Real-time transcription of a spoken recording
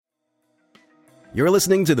You're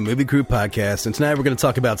listening to the Movie Crew Podcast, and tonight we're going to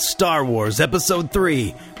talk about Star Wars Episode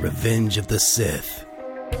 3, Revenge of the Sith.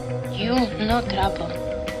 You no trouble.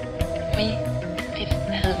 Me, Fifth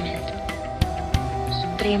Element.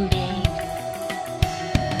 Supreme Being.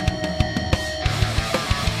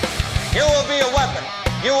 You will be a weapon.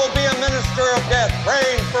 You will be a minister of death,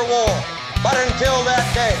 praying for war. But until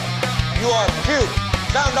that day, you are cute.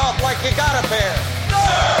 Sound off like you got a pair.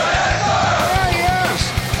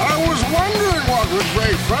 Yes, I was wondering what would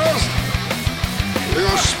break first.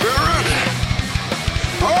 Your spirit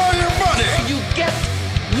or your money? You get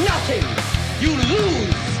nothing. You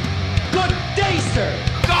lose. Good day, sir.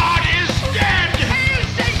 God is dead.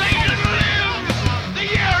 Satan lives. The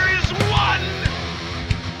year is won.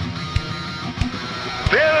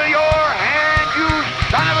 Fill your hand, you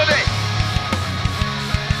son of a bitch!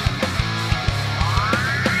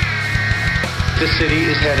 The city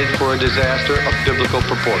is headed for a disaster of biblical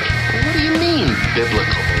proportion. What do you mean,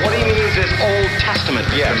 biblical? What he means is Old Testament,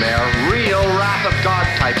 yes, Mayor. Real wrath of God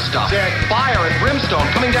type stuff. Fire and brimstone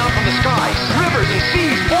coming down from the skies. Rivers and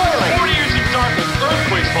seas boiling. 40 years of darkness,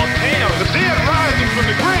 earthquakes, volcanoes. The dead rising from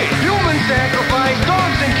the grave. Human sacrifice,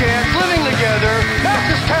 dogs and cats living together. Mass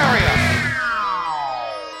hysteria.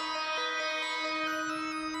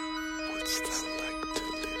 What's that like to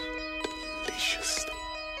live deliciously?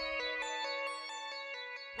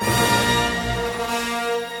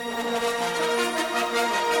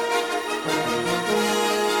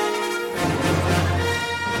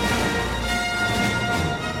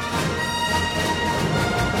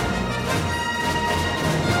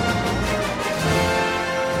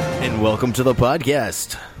 And welcome to the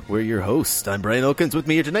podcast. We're your hosts. I'm Brian Elkins. With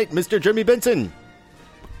me here tonight, Mr. Jeremy Benson.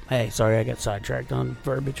 Hey, sorry, I got sidetracked on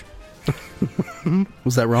verbiage.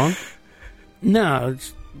 Was that wrong? No,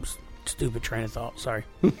 it's stupid train of thought. Sorry.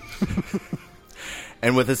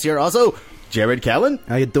 And with us here also, Jared Callen.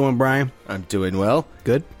 How you doing, Brian? I'm doing well.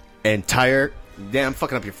 Good. And Tyre. Damn, I'm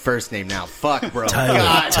fucking up your first name now. Fuck, bro.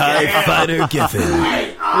 TIE Fighter Giffen.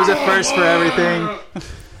 There's a first for everything.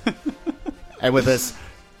 And with us,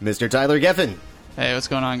 Mr. Tyler Geffen. Hey, what's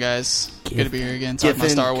going on, guys? Good to be here again, talking about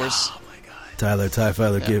Star Wars. Oh my god. Tyler TIE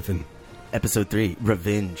Fighter Giffen. Episode 3,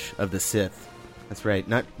 Revenge of the Sith. That's right,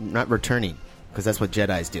 not returning, because that's what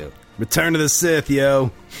Jedis do. Return to the Sith, yo.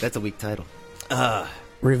 That's a weak title.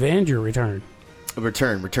 Revenge or return?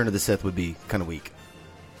 Return of the Sith would be kind of weak.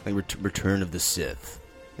 Like Return of the Sith.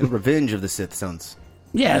 And Revenge of the Sith sounds...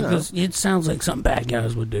 Yeah, because it sounds like something bad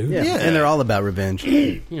guys would do. Yeah, and they're all about revenge.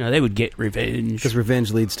 You know, they would get revenge. Because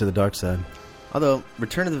revenge leads to the dark side. Although,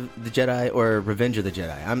 Return of the Jedi or Revenge of the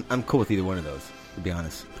Jedi, I'm cool with either one of those, to be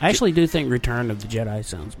honest. I actually do think Return of the Jedi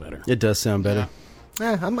sounds better. It does sound better.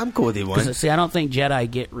 Yeah, I'm cool with either one. Because, see, I don't think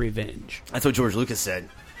Jedi get revenge. That's what George Lucas said.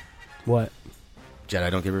 What?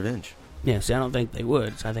 Jedi don't get revenge. Yeah, see, I don't think they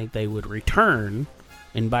would. So I think they would return,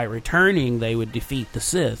 and by returning, they would defeat the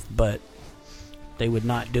Sith, but they would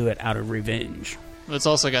not do it out of revenge. It's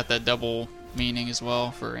also got that double meaning as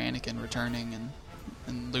well for Anakin returning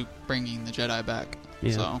and Luke bringing the Jedi back.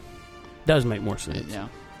 Yeah. So does make more sense.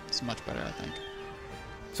 It's much better, I think.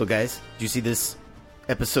 So, guys, did you see this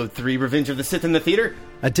Episode 3, Revenge of the Sith in the theater?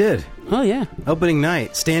 I did. Oh, yeah. Opening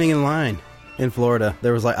night, standing in line in Florida.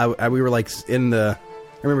 There was like, we were like I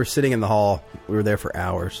remember sitting in the hall. We were there for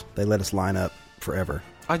hours. They let us line up forever.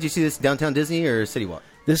 Oh, did you see this Downtown Disney or City Walk?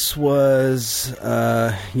 This was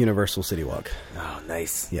Universal City Walk. Oh,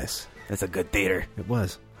 nice. Yes. That's a good theater. It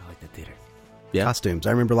was. I like that theater. Yeah. Costumes.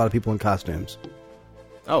 I remember a lot of people in costumes.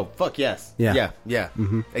 Oh, fuck yes. Yeah. Yeah.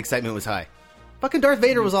 Mm-hmm. Excitement was high. Fucking Darth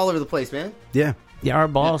Vader was all over the place, man. Yeah. Yeah, our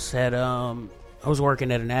boss had, I was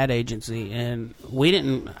working at an ad agency, and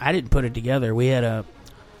I didn't put it together. We had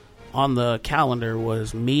on the calendar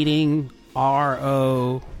was meeting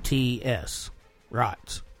ROTS.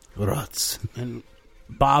 ROTS. Rots. And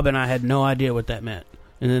Bob and I had no idea what that meant.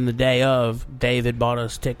 And then the day of, David bought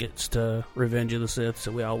us tickets to Revenge of the Sith,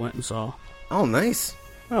 so we all went and saw. Oh, nice.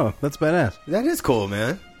 Oh, that's badass. That is cool,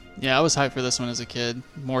 man. Yeah, I was hyped for this one as a kid,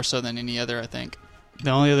 more so than any other, I think.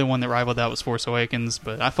 The only other one that rivaled that was Force Awakens,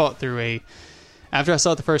 but I fought through after I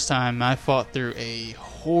saw it the first time, I fought through a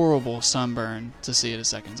horrible sunburn to see it a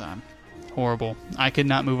second time. Horrible. I could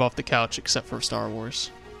not move off the couch except for Star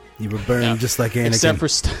Wars. You were burned just like Anakin. Except for...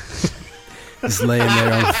 just laying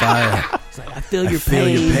there on fire. It's like, I feel your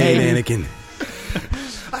pain, Anakin.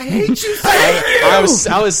 I hate you.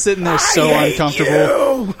 I was sitting there so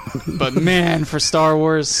uncomfortable. But man, for Star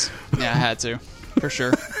Wars, yeah, I had to. For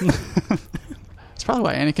sure. It's probably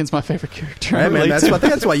why Anakin's my favorite character. Right, man, I think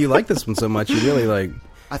that's why you like this one so much. You really like...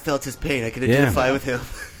 I felt his pain. I could identify with him.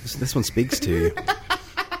 This one speaks to you.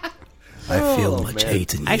 I feel Oh, much man.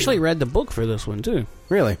 hate in you. I actually read the book for this one too.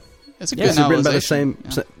 Really? It's a Yeah. good Is it written by the novelization. same?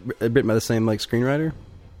 Yeah. Written by the same like screenwriter?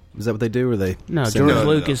 Is that what they do? Or they? No, send George it-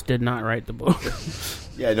 Lucas did not write the book.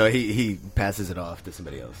 Yeah, no, he passes it off to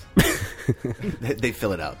somebody else. they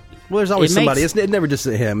fill it out. Well, there's always It somebody. makes- It's never just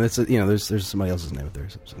him. It's there's somebody else's name up there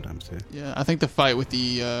sometimes too. Yeah, I think the fight with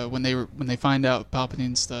the when they find out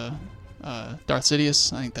Palpatine's the Darth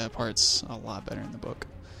Sidious, I think that part's a lot better in the book.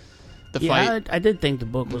 The Yeah, fight, I did think the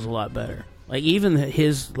book was a lot better. Like even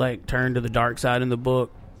his like turn to the dark side in the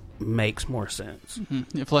book makes more sense.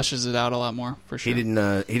 it fleshes it out a lot more for sure. He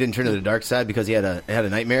didn't turn to the dark side because he had a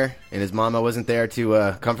nightmare and his mama wasn't there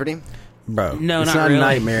to comfort him. Bro, No, it's not not really. a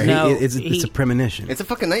nightmare. No, It's a premonition. It's a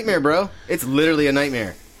fucking nightmare, bro. It's literally a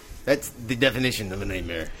nightmare. That's the definition of a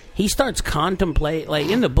nightmare. He starts contemplate like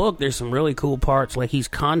in the book. There's some really cool parts. Like he's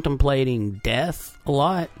contemplating death a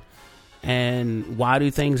lot, and why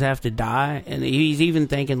do things have to die? And he's even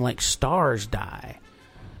thinking like stars die,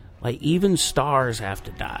 like even stars have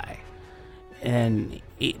to die. And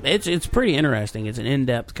it's pretty interesting. It's an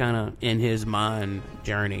in-depth kind of in his mind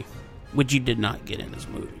journey, which you did not get in this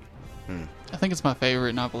movie. I think it's my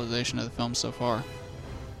favorite novelization of the film so far.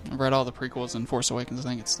 I've read all the prequels and Force Awakens. I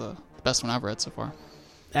think it's the best one I've read so far.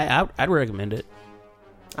 I'd recommend it.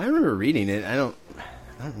 I remember reading it. I don't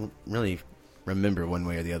really remember one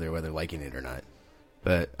way or the other whether liking it or not.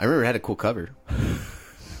 But I remember it had a cool cover.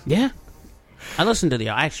 Yeah. I listened to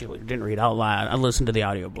I actually didn't read out loud. I listened to the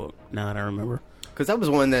audiobook. Now that I remember. Because that was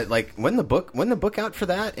one that, like, when the book out for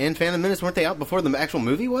that and Phantom Menace, weren't they out before the actual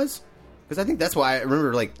movie was? Because I think that's why I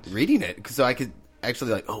remember, like, reading it. So I could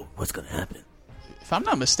actually, like, oh, what's going to happen? If I'm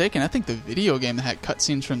not mistaken, I think the video game that had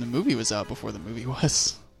cutscenes from the movie was out before the movie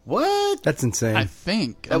was. What? That's insane. I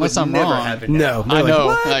think. That Unless would I'm never wrong. happen. no, I they're know.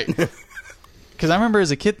 Like, what? Because I remember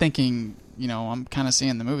as a kid thinking, I'm kind of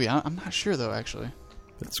seeing the movie. I'm not sure, though, actually.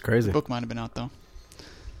 That's crazy. The book might have been out, though.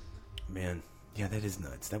 Man, yeah, that is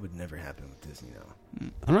nuts. That would never happen with Disney now.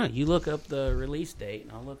 I don't know. You look up the release date,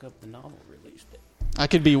 and I'll look up the novel release date. I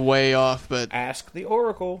could be way off, but Ask the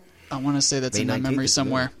Oracle. I want to say that's May in my 19th memory is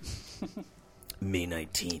somewhere. May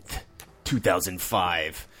 19th,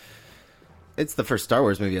 2005. It's the first Star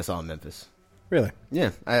Wars movie I saw in Memphis. Really?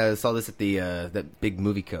 Yeah, I saw this at the that big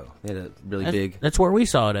movie co. They had a really big. That's where we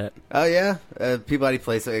saw it at. Oh yeah, Peabody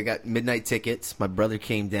Place. I got midnight tickets. My brother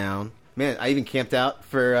came down. Man, I even camped out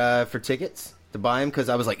for tickets to buy them because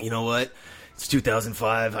I was like, you know what? It's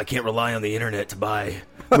 2005. I can't rely on the internet to buy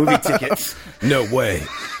movie tickets. No way.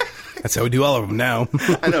 That's how we do all of them now.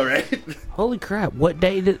 I know, right? Holy crap! What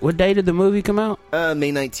day did the movie come out?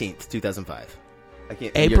 May 19th, 2005. I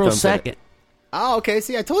can't. your April thumb said 2nd. it. Oh, okay.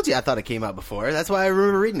 See, I told you I thought it came out before. That's why I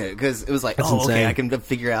remember reading it because it was like, That's oh, okay, insane. I can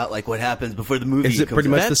figure out like what happens before the movie. Is it comes pretty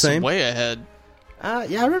out. much the That's same? way ahead.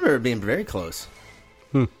 Yeah, I remember it being very close.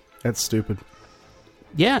 That's stupid.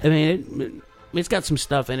 Yeah, I mean it's got some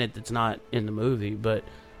stuff in it that's not in the movie, but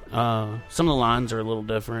some of the lines are a little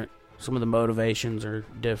different. Some of the motivations are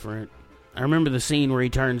different. I remember the scene where he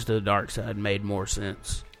turns to the dark side made more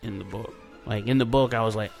sense in the book. Like in the book, I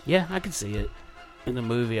was like, yeah, I could see it. In the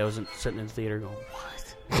movie, I was sitting in the theater going,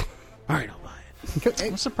 what? All right, I'll buy it.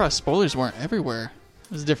 I'm surprised spoilers weren't everywhere.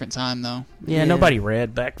 It was a different time, though. Yeah, nobody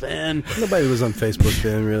read back then. Nobody was on Facebook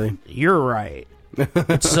then, really. You're right.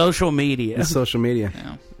 It's social media. It's social media.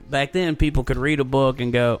 Yeah. Back then, people could read a book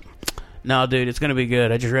and go, no, dude, it's going to be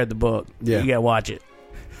good. I just read the book. Yeah. You got to watch it.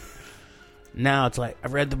 Now it's like,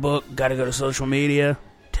 I've read the book, got to go to social media,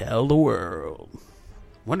 tell the world.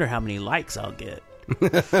 Wonder how many likes I'll get.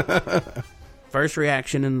 First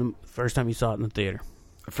reaction in the first time you saw it in the theater.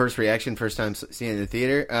 First reaction, first time seeing it in the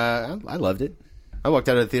theater. I loved it. I walked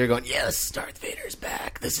out of the theater going, yes, Darth Vader's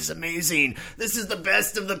back. This is amazing. This is the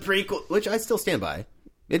best of the prequel, which I still stand by.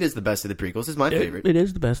 It is the best of the prequels. It's my favorite. It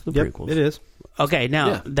is the best of the Yep, prequels. it is. Okay, now,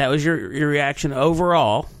 Yeah. that was your reaction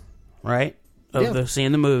overall, right? Of Yeah.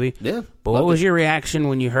 seeing the movie. Yeah, But what loved was it. your reaction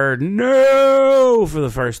when you heard no for the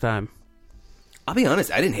first time? I'll be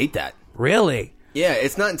honest, I didn't hate that. Really? Yeah,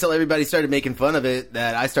 it's not until everybody started making fun of it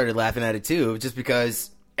that I started laughing at it too, just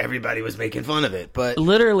because everybody was making fun of it. But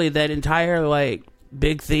Literally, that entire, like,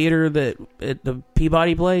 big theater that at the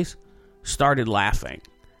Peabody place started laughing.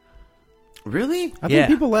 really, I Yeah. think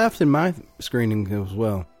people laughed in my screening as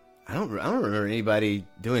well. I don't remember anybody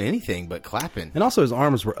doing anything but clapping. And also his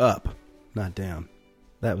arms were up, not down.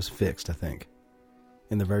 That was fixed, I think,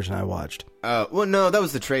 in the version I watched. Well, no, that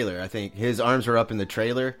was the trailer. I think his arms were up in the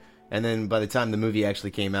trailer, and then by the time the movie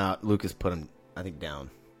actually came out, Lucas put him, I think, down.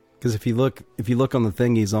 Because if you look on the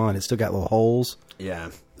thing he's on, it's still got little holes Yeah,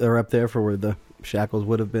 that are up there for where the shackles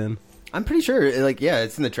would have been. I'm pretty sure, like, yeah,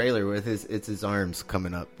 it's in the trailer with his arms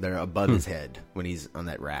coming up. They're above his head when he's on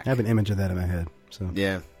that rack. I have an image of that in my head. So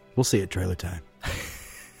yeah, we'll see it trailer time.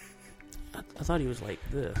 I thought he was like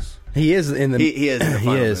this. He is in the. He is in the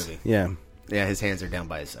final is. movie. Yeah. Yeah, his hands are down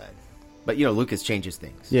by his side. But Lucas changes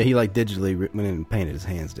things. Yeah, he like digitally went in and painted his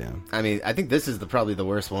hands down. I mean, I think this is probably the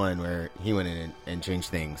worst one where he went in and changed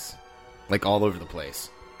things, like all over the place,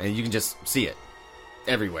 and you can just see it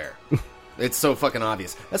everywhere. It's so fucking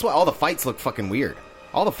obvious. That's why all the fights look fucking weird.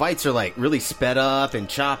 All the fights are like really sped up and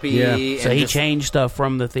choppy. Yeah. So and he changed stuff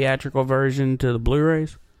from the theatrical version to the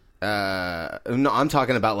Blu-rays? No, I'm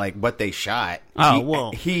talking about like what they shot.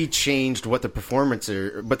 Oh, he changed what the performers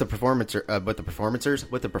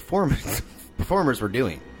were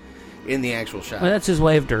doing in the actual shot. Well, that's his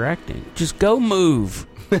way of directing. Just go move.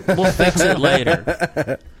 We'll fix it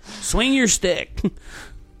later. Swing your stick.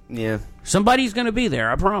 Yeah. Somebody's going to be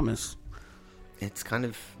there, I promise. It's kind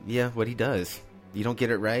of, what he does. You don't get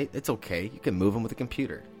it right, it's okay. You can move him with a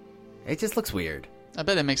computer. It just looks weird. I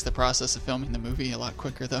bet it makes the process of filming the movie a lot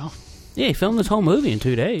quicker, though. Yeah, he filmed this whole movie in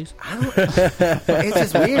 2 days. It's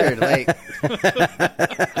just weird. Like,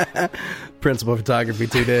 principal photography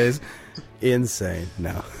 2 days. Insane.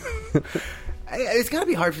 No. It's got to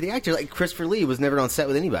be hard for the actor. Like, Christopher Lee was never on set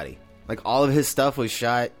with anybody. Like, all of his stuff was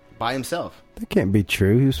shot by himself. That can't be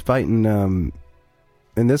true. He was fighting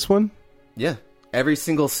in this one? Yeah. Every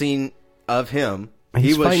single scene of him,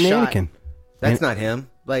 He's he was fighting shot. Anakin. That's not him.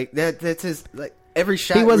 Like, that's his... Like, every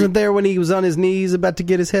shot... He wasn't there when he was on his knees about to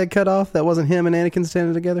get his head cut off? That wasn't him and Anakin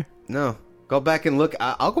standing together? No. Go back and look.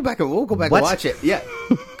 We'll go back and watch it. Yeah.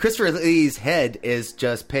 Christopher Lee's head is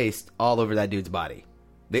just paste all over that dude's body.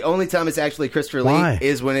 The only time it's actually Christopher Lee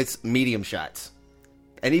is when it's medium shots.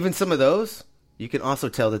 And even some of those, you can also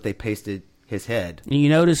tell that they pasted his head. You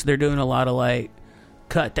notice they're doing a lot of, like,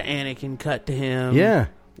 cut to Anakin, cut to him. Yeah.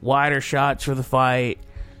 Wider shots for the fight.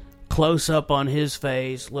 Close up on his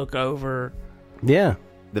face. Look over. Yeah.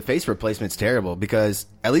 The face replacement's terrible because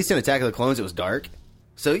at least in Attack of the Clones it was dark.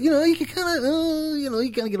 So, you can kind of,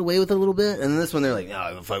 you kind of get away with it a little bit. And this one they're like,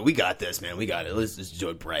 "Oh, fuck, we got this, man. We got it. Let's just do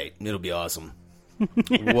it bright. It'll be awesome."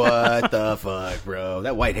 What the fuck, bro?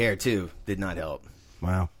 That white hair, too, did not help.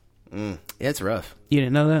 Wow. Yeah, it's rough. You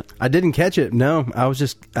didn't know that? I didn't catch it. No, I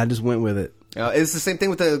just went with it. It's the same thing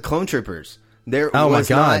with the clone troopers. There Oh was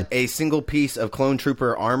my God. not a single piece of clone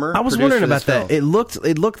trooper armor. I was produced wondering for about this that. film.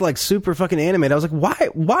 It looked like super fucking animated. I was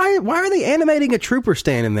like, why are they animating a trooper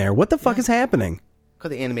standing there? What the fuck is happening?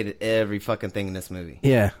 Because they animated every fucking thing in this movie.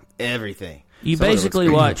 Yeah. Everything. You Some of it looks basically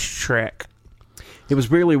great. watched Shrek. It was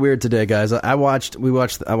really weird today, guys. I watched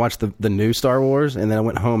the new Star Wars, and then I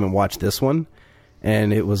went home and watched this one,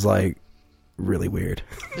 and it was like really weird.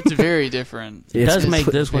 It's very different. It does make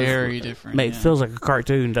this one very different. It feels like a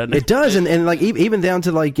cartoon, doesn't it? It does, and like even down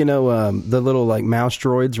to like the little like mouse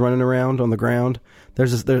droids running around on the ground. I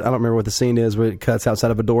don't remember what the scene is where it cuts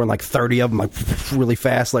outside of a door and like 30 of them like really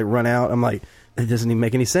fast like run out. I'm like, it doesn't even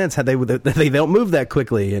make any sense how they don't move that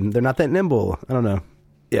quickly and they're not that nimble. I don't know.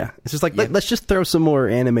 Yeah, it's just like let's just throw some more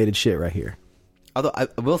animated shit right here. Although I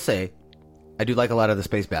will say, I do like a lot of the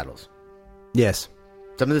space battles. Yes.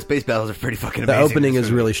 Some of the space battles are pretty fucking The amazing. opening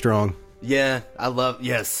is really strong. Yeah, I love...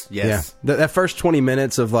 Yes. Yeah. That first 20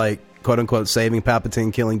 minutes of, like, quote-unquote saving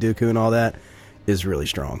Palpatine, killing Dooku and all that is really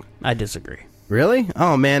strong. I disagree. Really?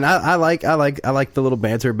 Oh, man. I like the little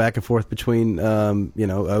banter back and forth between,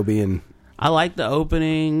 Obi and... I like the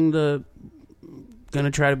opening,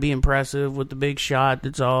 gonna try to be impressive with the big shot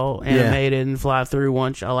that's all animated and fly through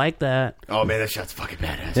once. I like that. Oh, man, that shot's fucking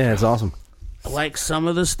badass. Yeah, it's awesome. I like some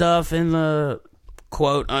of the stuff in the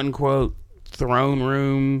quote-unquote throne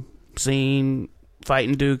room scene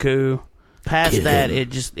fighting Dooku. Past that,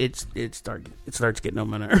 it starts getting on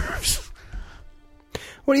my nerves.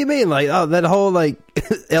 What do you mean? Like, that whole, like,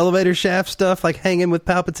 elevator shaft stuff, like hanging with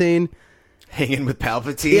Palpatine? Hanging with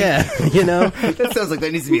Palpatine? Yeah, That sounds like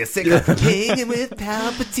there needs to be a sitcom. Hanging with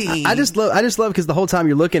Palpatine. I just love because the whole time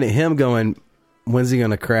you're looking at him going, when's he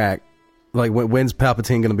gonna crack? Like, when's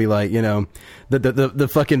Palpatine gonna be like, the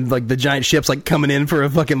fucking, like, the giant ship's, like, coming in for a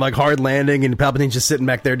fucking, like, hard landing, and Palpatine's just sitting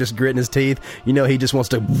back there just gritting his teeth. He just wants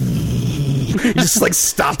to just, like,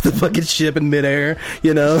 stop the fucking ship in midair,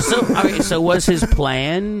 So was his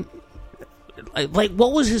plan... Like,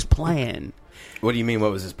 what was his plan? What do you mean,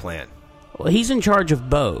 what was his plan? Well, he's in charge of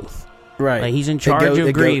both. Right. Like, he's in charge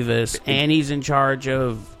of Grievous, and he's in charge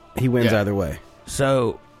of... He wins either way.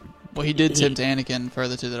 So... Well, he did tempt Anakin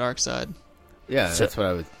further to the dark side. Yeah, that's what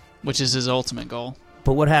I would... Which is his ultimate goal.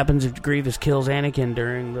 But what happens if Grievous kills Anakin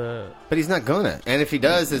during the... But he's not gonna. And if he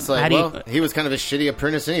does, it's like, he was kind of a shitty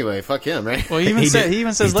apprentice anyway. Fuck him, right? Well, he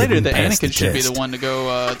even says later that Anakin should be the one to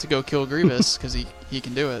go kill Grievous because he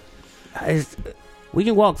can do it. We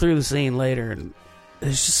can walk through the scene later, and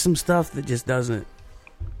there's just some stuff that just doesn't...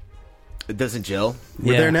 It doesn't gel.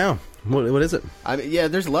 We're there now. What is it? I mean, yeah,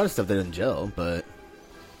 there's a lot of stuff that doesn't gel, but...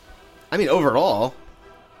 I mean, overall...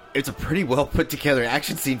 It's a pretty well put together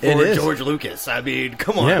action scene for George Lucas. I mean,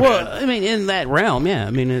 come on. Yeah. Well, I mean, in that realm, yeah.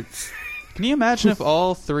 I mean, it's. Can you imagine if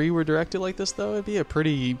all three were directed like this, though? It'd be a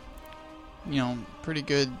pretty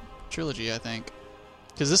good trilogy, I think.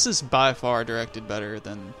 Because this is by far directed better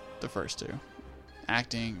than the first two.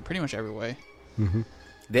 Acting, pretty much every way. Mm-hmm.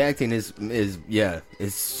 The acting is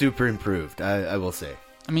super improved. I will say.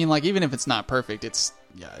 I mean, like even if it's not perfect, it's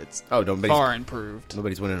far improved.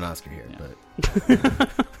 Nobody's winning an Oscar here,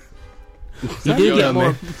 but. You do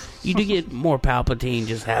get more Palpatine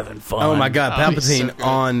just having fun. Oh my God, Palpatine so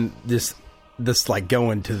on this like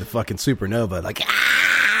going to the fucking supernova, like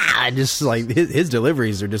just like his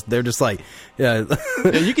deliveries are they're just like yeah,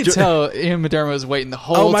 you can tell Ian McDiarmid was waiting the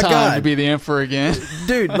whole time to be the Emperor again,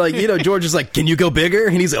 dude. Like George is like, can you go bigger?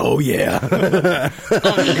 And he's like, oh yeah.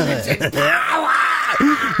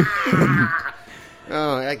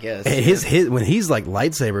 Oh, I guess. And his when he's like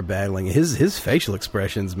lightsaber battling, his facial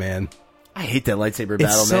expressions, man. I hate that lightsaber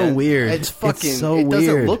battle, it's so man. Weird. It's fucking. It's so it weird.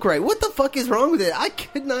 Doesn't look right. What the fuck is wrong with it? I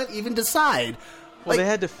could not even decide. Well, they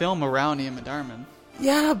had to film around Ian McDiarmid.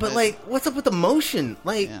 Yeah, but like, what's up with the motion?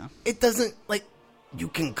 Like, it doesn't like. You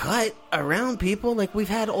can cut around people. Like we've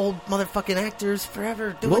had old motherfucking actors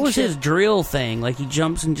forever doing. What was shit. his drill thing? Like he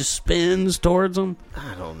jumps and just spins towards them.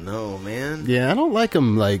 I don't know, man. Yeah, I don't like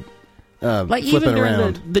him like even during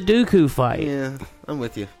around. the Dooku fight. Yeah, I'm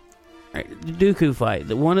with you. Right, the Dooku fight.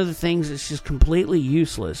 One of the things that's just completely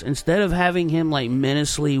useless. Instead of having him like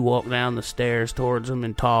menacingly walk down the stairs towards him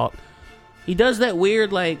and talk, he does that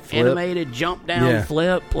weird like flip. Animated jump down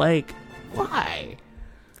flip. Like, why?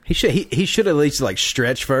 He should at least like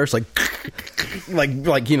stretch first, like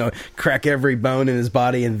crack every bone in his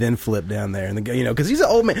body and then flip down there, and because he's an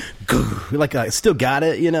old man, like still got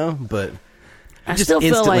it, but I still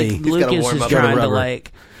feel like Lucas is trying to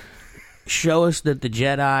like show us that the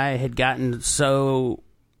Jedi had gotten so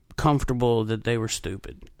comfortable that they were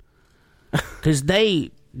stupid because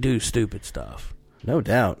they do stupid stuff. No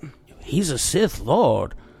doubt, he's a Sith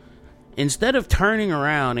Lord. Instead of turning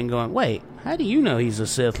around and going, wait, how do you know he's a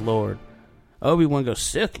Sith Lord? Obi-Wan goes,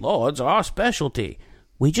 Sith Lords are our specialty.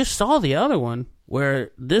 We just saw the other one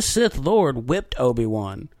where this Sith Lord whipped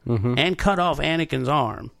Obi-Wan and cut off Anakin's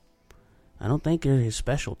arm. I don't think they're his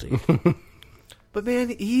specialty. But man,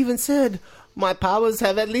 he even said, my powers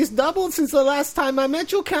have at least doubled since the last time I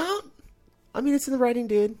met you, Count. I mean, it's in the writing,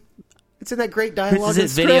 dude. It's in that great dialogue.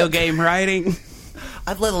 Is it video game writing?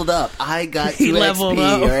 I've leveled up. I got 2 he leveled XP,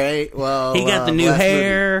 up. All right? Well, he got the new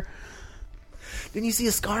hair. Movie. Didn't you see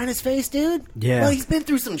a scar on his face, dude? Yeah. Well, he's been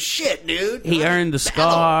through some shit, dude. He earned the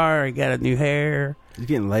scar. He got a new hair. He's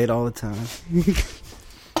getting laid all the time.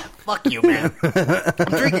 Fuck you, man. I'm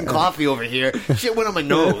drinking coffee over here. Shit went on my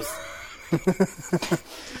nose.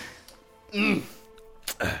 I'm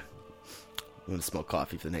going to smell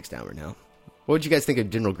coffee for the next hour now. What would you guys think of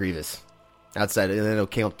General Grievous? Outside, and then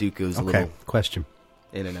Camp Dooku's a little question.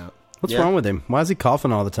 In and out. What's wrong with him? Why is he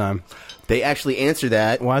coughing all the time? They actually answer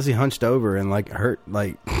that. Why is he hunched over and like hurt?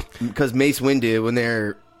 Like because Mace Windu, when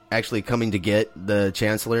they're actually coming to get the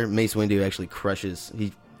Chancellor, Mace Windu actually crushes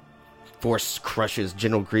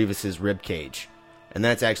General Grievous's rib cage, and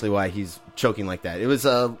that's actually why he's choking like that. It was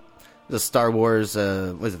the Star Wars,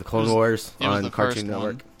 was it the Clone Wars on Cartoon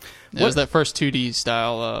Network? It was that first 2D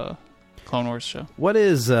style Clone Wars show. What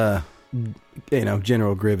is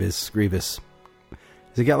General Grievous?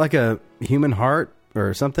 Has he got like a human heart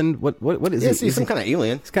or something? What is he? He's some kind of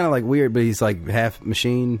alien. It's kind of like weird, but he's like half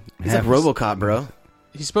machine. He's like RoboCop, bro.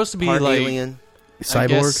 He's supposed to be part like alien, cyborg, I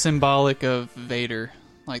guess, symbolic of Vader,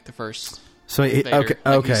 like the first. So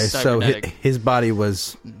so his body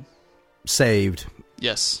was saved.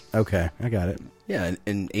 Yes. Okay, I got it. Yeah,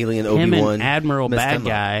 an alien Obi-Wan. Him and Admiral Bad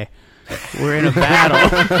Guy were in a battle,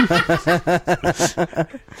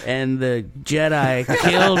 and the Jedi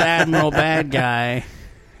killed Admiral Bad Guy,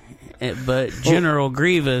 but General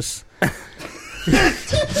Grievous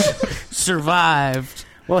survived.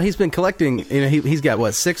 Well, he's been collecting. He's got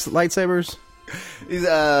what, 6 lightsabers? He's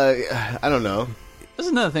I don't know. That's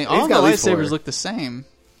another thing. All the lightsabers look the same.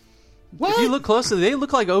 What? If you look closely, they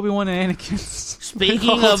look like Obi-Wan and Anakin.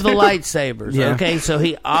 Speaking of the lightsabers, okay, so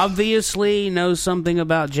he obviously knows something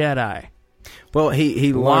about Jedi. Well,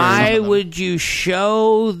 he Why learned. would you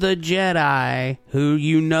show the Jedi, who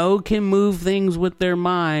you know can move things with their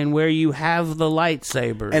mind, where you have the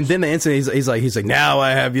lightsabers? And then the instant he's like, now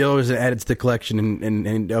I have yours and add it to the collection,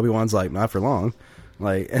 and Obi-Wan's like, not for long,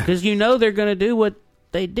 like because you know they're going to do what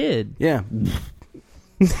they did. Yeah.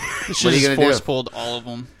 Should have force pulled all of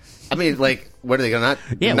them. I mean, like, what are they going to not?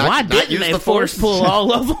 Yeah, not, why not didn't use they the force pull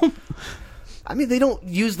all of them? I mean, they don't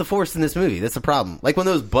use the Force in this movie. That's the problem. Like when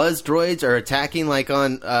those Buzz droids are attacking, like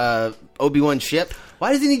on Obi-Wan's ship.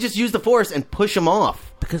 Why doesn't he just use the Force and push them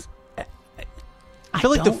off? Because I feel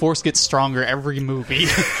like the Force gets stronger every movie.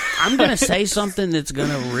 I'm going to say something that's going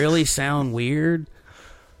to really sound weird,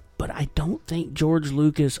 but I don't think George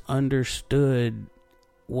Lucas understood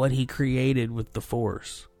what he created with the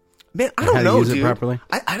Force. Man, I don't know, use dude. it properly?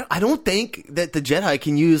 I don't think that the Jedi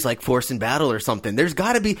can use like Force in battle or something. There's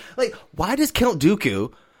got to be like, why does Count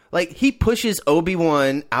Dooku like he pushes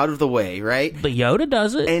Obi-Wan out of the way, right? But Yoda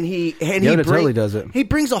does it, and Yoda totally does it. He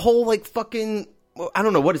brings a whole like fucking, I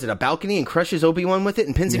don't know, what is it, a balcony, and crushes Obi-Wan with it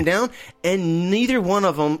and pins him down. And neither one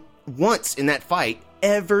of them once in that fight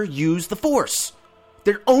ever used the Force.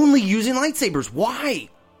 They're only using lightsabers. Why?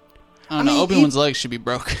 I don't know. Obi-Wan's legs should be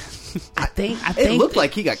broken. I think it looked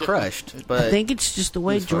like he got crushed, but I think it's just the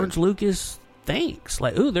way George Lucas thinks.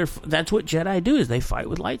 Like, ooh, that's what Jedi do, is they fight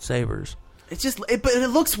with lightsabers. It's just, but it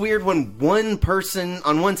looks weird when one person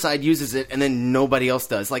on one side uses it and then nobody else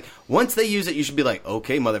does. Like, once they use it, you should be like,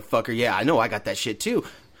 okay, motherfucker, yeah, I know I got that shit too.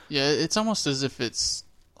 Yeah, it's almost as if it's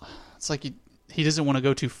like he doesn't want to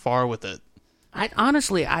go too far with it.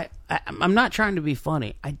 Honestly, I'm not trying to be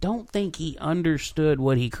funny. I don't think he understood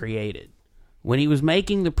what he created. When he was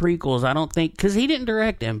making the prequels, I don't think, because he didn't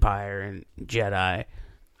direct Empire and Jedi,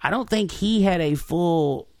 I don't think he had a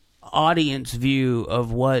full audience view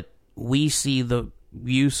of what we see the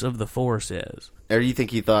use of the Force is. Or do you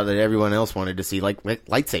think he thought that everyone else wanted to see like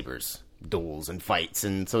lightsabers, duels, and fights,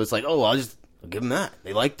 and so it's like, oh, I'll give them that.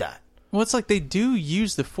 They like that. Well, it's like they do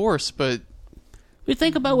use the Force, but we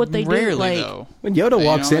think about what they rarely, do. Like, though. When Yoda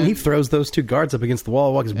walks in, he throws those two guards up against the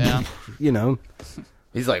wall, walks, you know.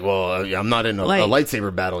 He's like, well, I'm not in a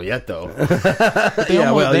lightsaber battle yet, though.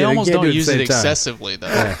 They almost don't use it excessively, though.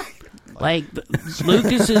 Yeah. Like,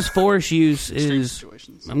 Lucas's Force use is,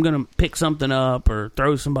 I'm going to pick something up or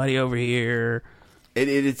throw somebody over here.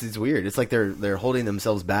 It's weird. It's like they're holding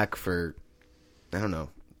themselves back for, I don't know,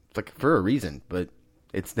 it's like for a reason, but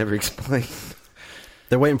it's never explained.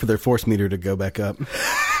 They're waiting for their Force meter to go back up.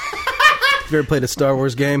 Have you ever played a Star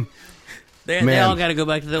Wars game? They all got to go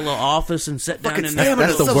back to their little office and sit down.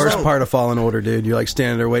 That's the worst part of Fallen Order, dude. You're like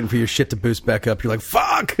standing there waiting for your shit to boost back up. You're like,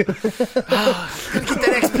 fuck! Gotta get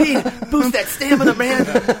that XP, boost that stamina, man.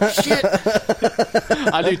 Shit.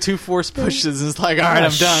 I do 2 Force pushes and it's like, alright,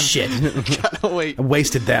 I'm done. Shit. Gotta wait. I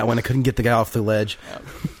wasted that one. I couldn't get the guy off the ledge.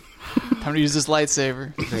 Time to use this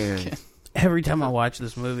lightsaber. Man. Every time I watch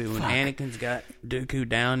this movie, when Anakin's got Dooku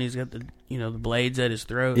down, he's got the blades at his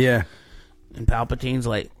throat. Yeah. And Palpatine's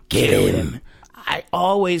like, get him. I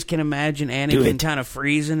always can imagine Anakin kind of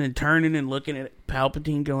freezing and turning and looking at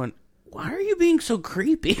Palpatine going, why are you being so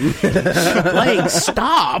creepy? Like,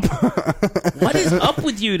 stop. What is up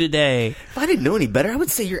with you today? If I didn't know any better, I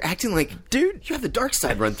would say you're acting like, dude, you have the dark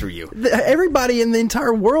side run through you. Everybody in the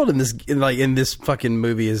entire world in this fucking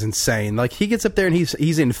movie is insane. Like, he gets up there and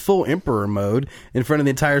he's in full Emperor mode in front of the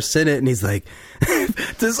entire Senate, and he's like,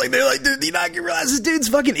 just like they're like, dude, do you not realize this dude's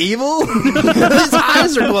fucking evil? His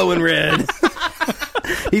eyes are glowing red.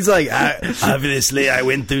 He's like, obviously I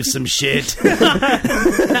went through some shit.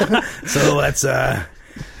 So that's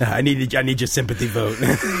I need your sympathy vote.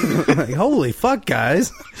 Like, holy fuck,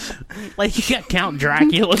 guys! Like, you got Count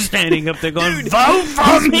Dracula standing up there going, vote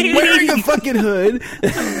for me! Wearing a fucking hood.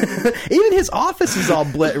 Even his office is all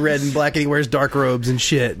red and black, and he wears dark robes and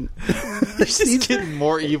shit. He's getting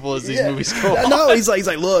more evil as these movies go on. No, he's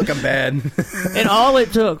like, look, I'm bad. And all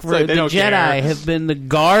it took for like the Jedi have been the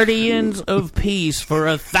guardians of peace for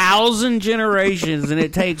 1,000 generations, and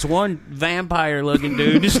it takes one vampire-looking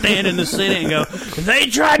dude to stand in the Senate and go, they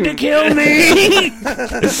tried to kill me,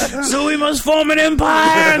 so we must form an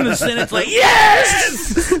empire. And the Senate's like,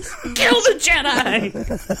 yes, kill the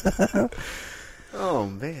Jedi. Oh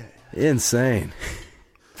man, insane.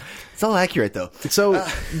 It's all accurate though. So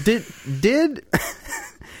did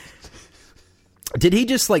he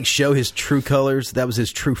just like show his true colors? That was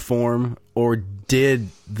his true form, or did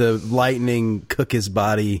the lightning cook his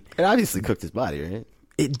body? It obviously cooked his body, right?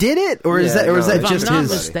 It did it, or is that if just I'm not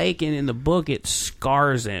his? mistaken, in the book it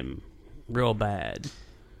scars him real bad.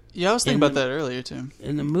 Yeah, I was thinking about that earlier too.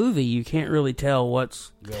 In the movie, you can't really tell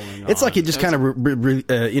what's going on. It's like it just kind of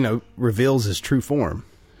reveals his true form.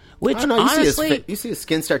 Which I don't know, honestly, you see his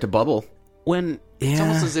skin start to bubble. when It's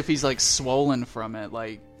almost as if he's like swollen from it.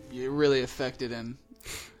 Like it really affected him.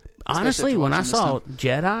 honestly, after when I watching saw this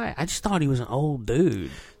Jedi, I just thought he was an old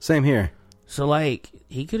dude. Same here. So like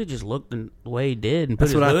he could have just looked the way he did and put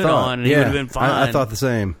That's his what I hood thought. on, and he would have been fine. I thought the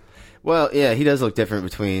same. Well, yeah, he does look different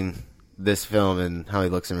between this film and how he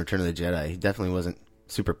looks in Return of the Jedi. He definitely wasn't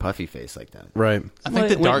super puffy face like that. Right. I Well, think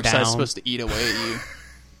the it went dark side's down. supposed to eat away at you,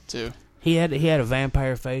 too. He had a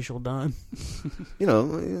vampire facial done. You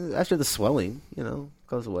know, after the swelling,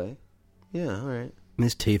 goes away. Yeah, all right.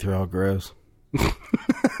 His teeth are all gross.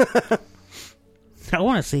 I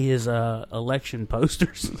want to see his election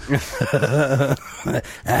posters.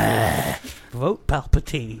 Vote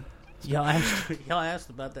Palpatine. Y'all asked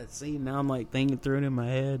about that scene. Now I'm like thinking through it in my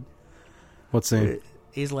head. What's that?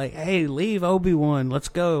 He's like, "Hey, leave Obi-Wan. Let's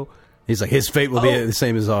go." He's like, his fate will be the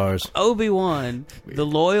same as ours. Obi-Wan, the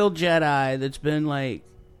loyal Jedi that's been like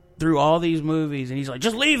through all these movies, and he's like,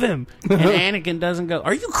 "Just leave him." And Anakin doesn't go.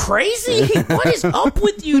 Are you crazy? What is up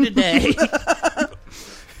with you today?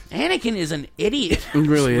 Anakin is an idiot. He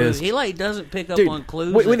really is. He like doesn't pick up Dude, on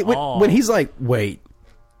clues when, at when, all. when he's like, wait,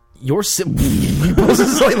 your he pulls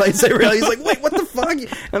his lightsaber out. He's like, wait, what the fuck? And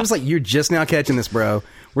I'm just like, you're just now catching this, bro.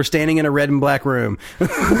 We're standing in a red and black room. Sith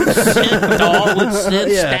doll with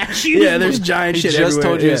Sith statues. Yeah, there's giant He shit just everywhere.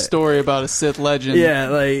 told you yeah. a story about a Sith legend. Yeah,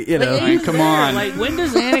 like, you know. Like, he was come there. on. Like, when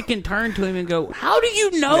does Anakin turn to him and go, "How do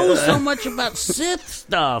you know so much about Sith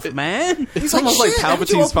stuff, man?" It's almost like "Shit, haven't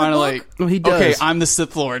you Palpatine's opened the finally book?" like, Well, he does. okay, I'm the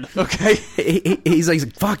Sith Lord. Okay. He's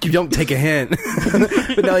like, fuck, you don't take a hint.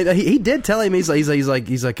 But no, he did tell him, he's like,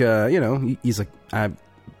 I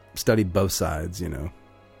studied both sides,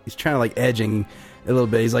 He's trying to like edging a little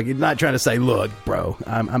bit. He's like, he's not trying to say, look, bro,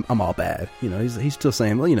 I'm all bad. He's still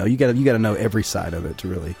saying, well, you gotta know every side of it to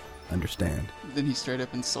really understand. Then he straight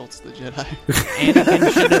up insults the Jedi.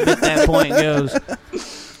 Anakin should have at that point goes,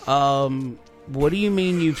 what do you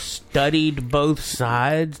mean you've studied both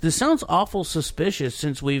sides? This sounds awful suspicious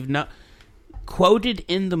since we've not quoted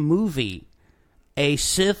in the movie a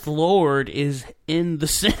Sith Lord is in the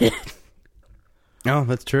Senate. Oh,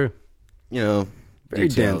 that's true. Very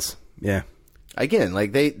Details. dense. Yeah. Again,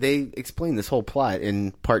 like they explained this whole plot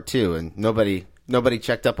in part 2, and nobody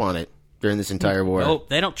checked up on it during this entire war. Nope,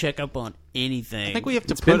 they don't check up on anything. I think we have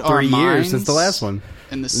to It's put been our 3 years minds since the last one.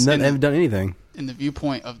 in They haven't done anything. in the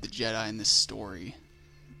viewpoint of the Jedi in this story.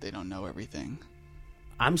 They don't know everything.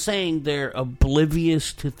 I'm saying they're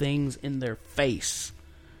oblivious to things in their face.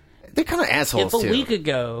 They're kind of assholes, If a too. week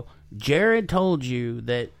ago, Jared told you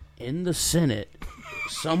that in the Senate,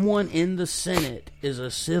 someone in the Senate is a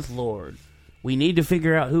Sith Lord, we need to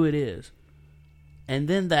figure out who it is. And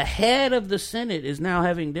then the head of the Senate is now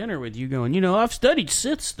having dinner with you going, I've studied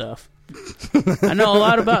Sith stuff. I know a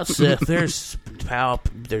lot about Sith. There's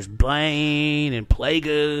Blaine and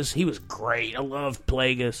Plagueis. He was great. I loved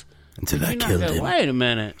Plagueis. Until I You're not killed gonna- him. Wait a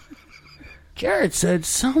minute. Jared said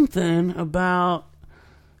something about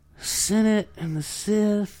Senate and the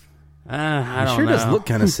Sith. I don't Sure know. does look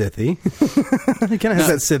kind of Sithy. It kind of has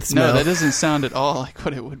that Sith smell. No, that doesn't sound at all like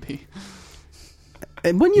what it would be.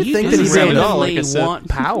 And wouldn't you think that doesn't he's sound able at all to... like a Sith. want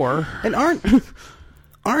power. And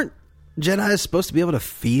aren't Jedi supposed to be able to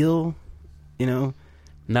feel,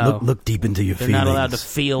 No, look deep into your they're feelings? not allowed to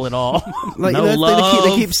feel at all. Like, no they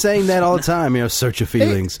love. keep saying that all the time. Search your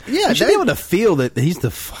feelings. yeah, you should they- be able to feel that he's the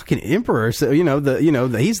fucking emperor. So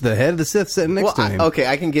he's the head of the Sith sitting next to him. Okay,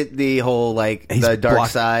 I can get the whole He's the dark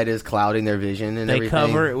blocked. side is clouding their vision and They everything.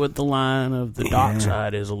 cover it with the line of the dark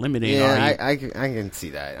side is eliminating. Yeah, I can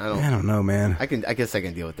see that. I don't know, man. I guess I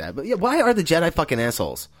can deal with that. But yeah, why are the Jedi fucking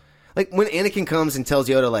assholes? Like when Anakin comes and tells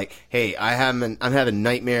Yoda, like, "Hey, I'm having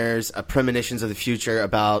nightmares, premonitions of the future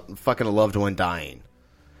about fucking a loved one dying,"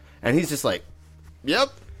 and he's just like,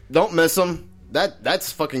 "Yep, don't miss him.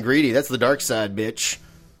 That's fucking greedy. That's the dark side, bitch."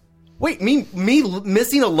 Wait, me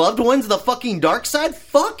missing a loved one's the fucking dark side?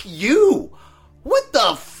 Fuck you! What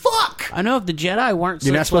the fuck? I know if the Jedi weren't,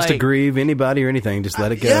 You're not such, supposed to like- grieve anybody or anything. Just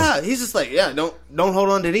let it go. Yeah, he's just like, don't hold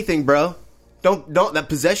on to anything, bro. Don't that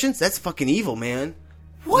possessions. That's fucking evil, man.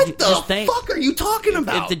 What the Just think- fuck are you talking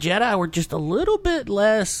about? If the Jedi were just a little bit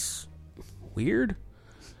less weird,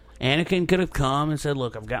 Anakin could have come and said,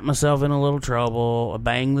 "Look, I've got myself in a little trouble. I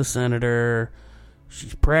banged the senator.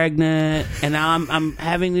 She's pregnant, and now I'm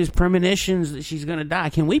having these premonitions that she's going to die.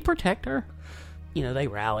 Can we protect her?" They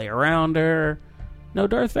rally around her. No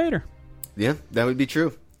Darth Vader. Yeah, that would be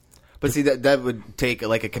true. But see, that would take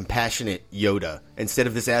like a compassionate Yoda instead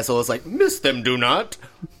of this asshole. It's like, miss them, do not.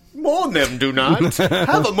 Mourn them, do not.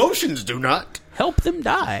 Have emotions, do not. Help them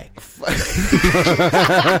die.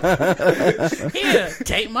 Here,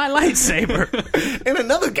 take my lightsaber. In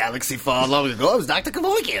another galaxy far long ago, I was Dr.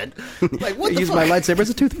 Kevorkian. Like, what I the use fuck? my lightsaber as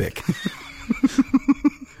a toothpick.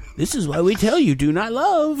 This is why we tell you, do not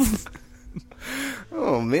love.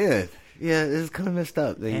 Oh, man. Yeah, this is kind of messed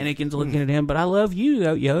up. Anakin's looking at him, but I love you,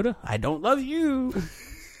 Yoda. I don't love you.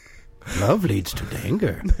 Love leads to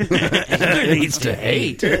anger. Anger leads to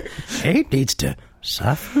hate. Hate leads to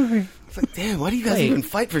suffering. It's like, damn, why do you guys even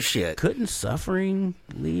fight for shit? Couldn't suffering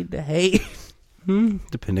lead to hate?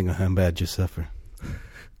 Depending on how bad you suffer.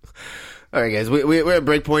 All right, guys, we're at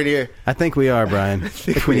break point here. I think we are, Brian. I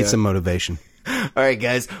think we need some motivation. All right,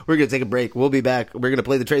 guys, we're going to take a break. We'll be back. We're going to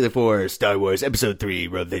play the trailer for Star Wars Episode 3,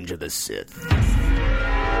 Revenge of the Sith.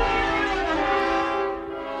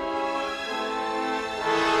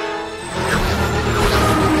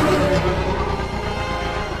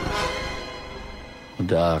 The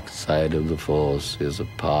dark side of the Force is a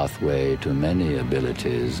pathway to many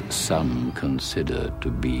abilities some consider to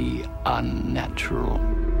be unnatural.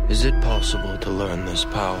 Is it possible to learn this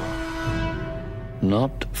power?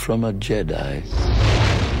 Not from a Jedi.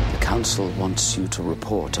 The Council wants you to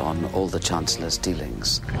report on all the Chancellor's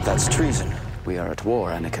dealings. That's treason. We are at war,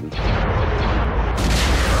 Anakin.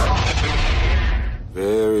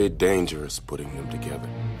 Very dangerous putting them together.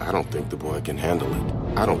 I don't think the boy can handle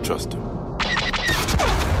it. I don't trust him.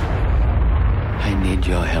 I need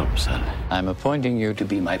your help, son. I'm appointing you to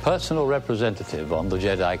be my personal representative on the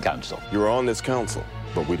Jedi Council. You are on this council,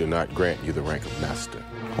 but we do not grant you the rank of master.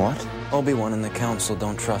 What? Obi-Wan and the Council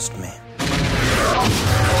don't trust me.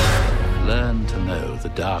 Learn to know the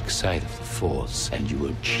dark side of the Force, and you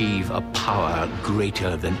will achieve a power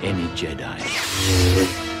greater than any Jedi.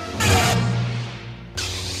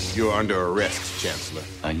 You're under arrest, Chancellor.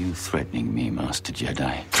 Are you threatening me, Master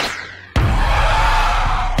Jedi?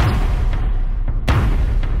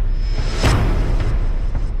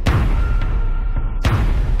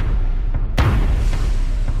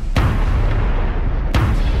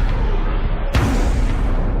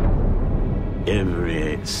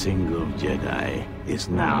 Every single Jedi is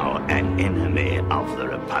now an enemy of the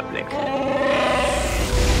Republic.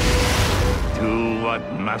 Do what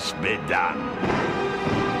must be done.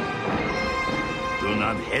 Do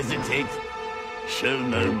not hesitate. Show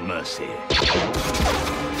no mercy.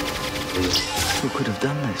 Who could have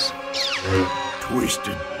done this?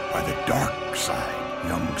 Twisted by the dark side,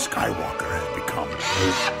 young Skywalker has become.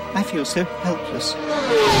 I feel so helpless.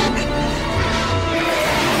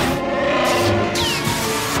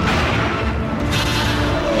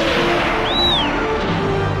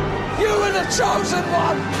 You were the chosen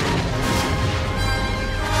one!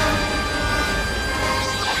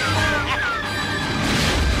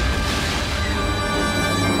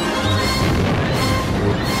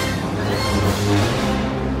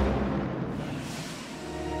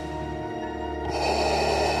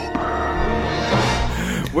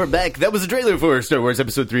 We're back. That was the trailer for Star Wars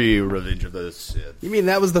Episode 3, Revenge of the Sith. You mean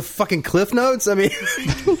that was the fucking Cliff Notes? I mean,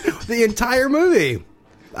 the entire movie.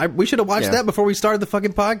 We should have watched that before we started the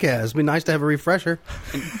fucking podcast. It'd be nice to have a refresher.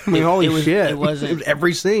 I mean, holy shit. It wasn't It was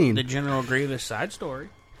every scene. the General Grievous side story.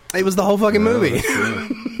 It was the whole fucking movie.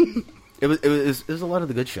 It was a lot of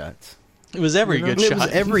the good shots. It was every good it shot. was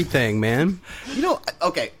everything, man. You know,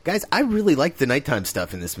 okay, guys, I really like the nighttime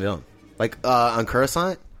stuff in this film. Like, on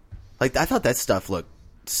Coruscant, like, I thought that stuff looked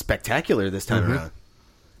spectacular this time around.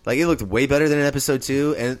 Like, it looked way better than in Episode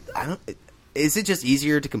 2, and I don't... Is it just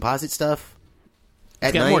easier to composite stuff at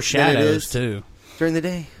It's got night more than it shadows, is too. during the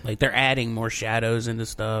day? Like, they're adding more shadows into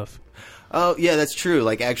stuff. Oh, yeah, that's true.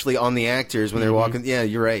 Like, actually, on the actors, when they're walking... Yeah,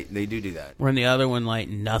 you're right. They do that. Where in the other one, like,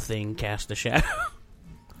 nothing cast a shadow.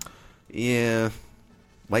 Yeah.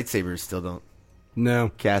 Lightsabers still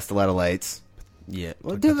don't cast a lot of lights. Yeah.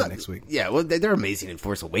 Well, Talk about that next week. Yeah, well, they're amazing in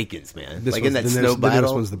Force Awakens, man. This like, was, in that the snow newest- battle. The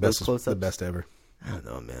newest one's the best, close the best ever. I don't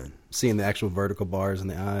know, man. Seeing the actual vertical bars in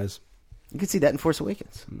the eyes. You can see that in Force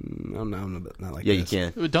Awakens. I'm not like Yeah, this.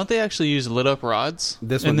 you can. Don't they actually use lit up rods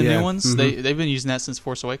This in one, the yeah. new ones? Mhm. They've been using that since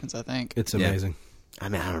Force Awakens, I think. It's amazing. I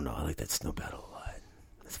mean, I don't know. I like that snow battle a lot.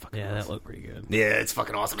 That's fucking awesome. That looked pretty good. Yeah, it's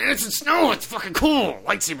fucking awesome. And it's in snow. It's fucking cool.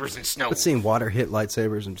 Lightsabers in snow. But seeing water hit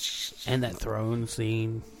lightsabers And that throne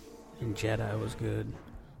scene in Jedi was good.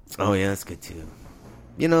 Oh, yeah, that's good, too.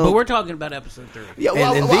 You know... But we're talking about Episode 3. Yeah,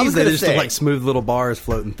 well, and well, I these, was they gonna just say, look like smooth little bars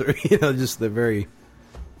floating through. You know, just they're very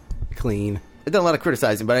clean. I've done a lot of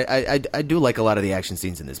criticizing, but I do like a lot of the action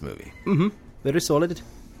scenes in this movie. Mm-hmm. They're solid.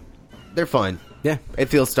 They're fun. Yeah. It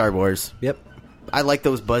feels Star Wars. Yep. I like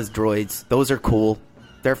those buzz droids. Those are cool.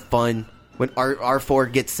 They're fun. When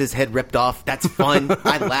R4 gets his head ripped off, that's fun.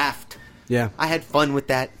 I laughed. Yeah. I had fun with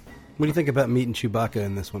that. What do you think about meeting Chewbacca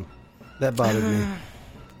in this one? That bothered me.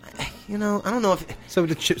 You know, I don't know if... So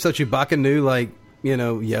Chewbacca knew, like, you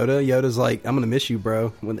know, Yoda. Yoda's like, I'm going to miss you,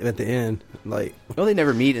 bro, at the end. Like, well, they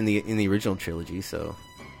never meet in the original trilogy, so...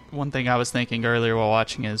 One thing I was thinking earlier while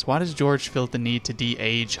watching is, why does George feel the need to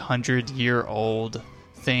de-age 100-year-old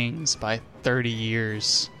things by 30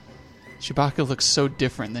 years? Chewbacca looks so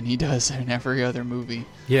different than he does in every other movie.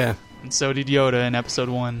 Yeah. And so did Yoda in Episode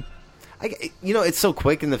 1. You know, it's so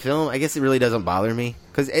quick in the film, I guess it really doesn't bother me.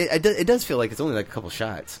 Because it does feel like it's only like a couple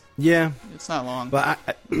shots. Yeah. It's not long. But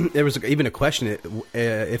there was even a question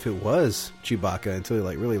if it was Chewbacca until he,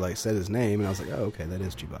 like, really, like, said his name. And I was like, oh, okay, that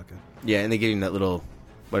is Chewbacca. Yeah, and they gave him that little...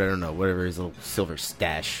 But I don't know, whatever his little silver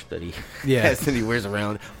stash that he Yeah. has and he wears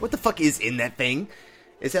around. What the fuck is in that thing?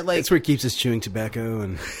 Is that like... That's where he keeps his chewing tobacco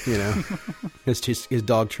and, you know, his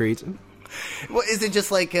dog treats. Well, is it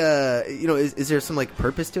just like, you know, is there some, like,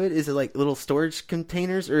 purpose to it? Is it like little storage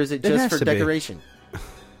containers or is it just for decoration?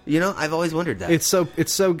 You know, I've always wondered that. It's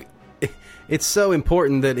so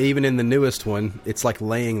important that even in the newest one, it's like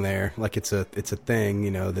laying there, like it's a thing,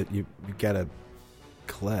 you know, that you gotta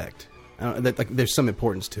collect. Like, there's some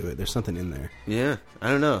importance to it. There's something in there. Yeah, I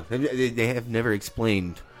don't know. They have never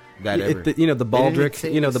explained that ever. You know, the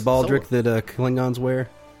baldric. You know, the baldric that Klingons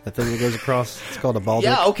wear. That thing that goes across. It's called a baldric.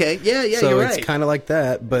 Yeah. Okay. Yeah. So you're right. it's kind of like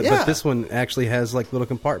that, but this one actually has like little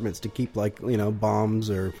compartments to keep, like, you know,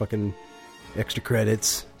 bombs or fucking extra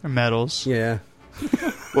credits or medals. Yeah.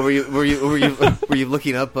 What were you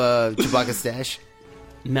looking up Chewbacca's stash?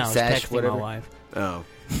 No, Sash, texting whatever. my wife. Oh.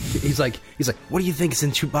 He's like, what do you think is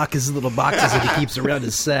in Chewbacca's little boxes that he keeps around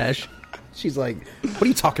his sash? She's like, what are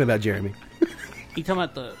you talking about, Jeremy? You talking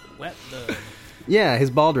about the Yeah, his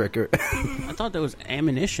baldric. I thought that was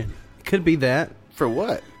ammunition. Could be that. For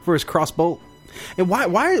what? For his crossbow. And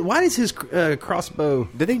why does his crossbow...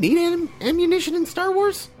 Do they need ammunition in Star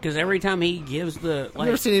Wars? Because every time he gives the... I've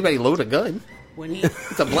never seen anybody load a gun. When he,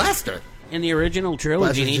 it's a blaster. In the original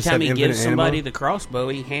trilogy, Blasters just anytime have he gives infinite somebody ammo? the crossbow,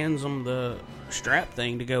 he hands them the strap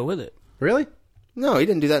thing to go with it. Really? No, he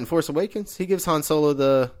didn't do that in Force Awakens. He gives Han Solo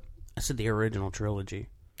the... I said the original trilogy.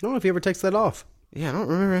 I don't know if he ever takes that off. Yeah, I don't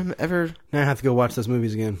remember him ever... Now I have to go watch those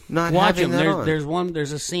movies again. Not Watch having him. that on.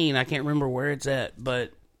 There's a scene, I can't remember where it's at,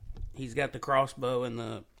 but he's got the crossbow and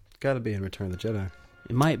the... Got to be in Return of the Jedi.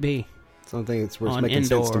 It might be. Something that's worth On making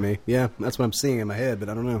sense to Endor. me. Yeah, that's what I'm seeing in my head, but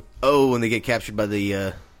I don't know. Oh, when they get captured by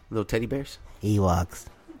the little teddy bears? Ewoks.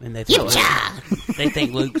 And they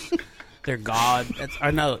think Luke's their god. That's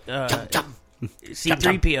or no,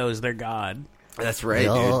 C-3PO is their god. That's right,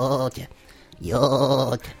 Yoda. I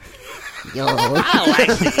like the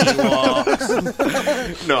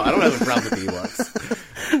Ewoks. No, I don't have a problem with the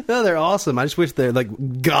Ewoks. No, they're awesome. I just wish they're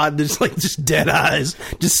like God, just dead eyes,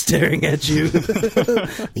 just staring at you.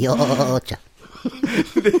 Yoda.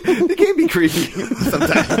 They can be creepy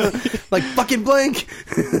sometimes. Like fucking blink.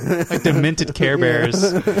 Like demented Care Bears.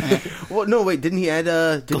 Well, no, wait. Didn't he add? He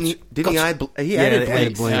Yeah, added they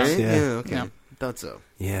added blinks. blinks, Right? yeah. Okay. Yeah. Thought so.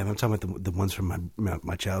 Yeah, I'm talking about the ones from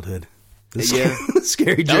my childhood. The Yeah.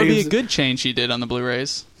 scary That would be a dreams. good change he did on the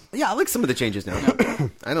Blu-rays. Yeah, I like some of the changes now.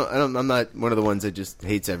 I'm not one of the ones that just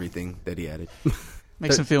hates everything that he added.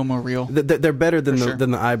 Makes them feel more real. They're better than For the sure. than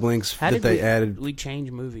the eye blinks How that did they added. we change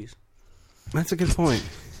movies? That's a good point.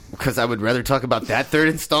 Because I would rather talk about that third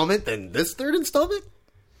installment than this third installment.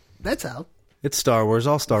 That's how. It's Star Wars.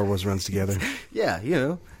 All Star Wars runs together. Yeah, you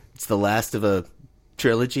know, it's the last of a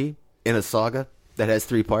trilogy in a saga that has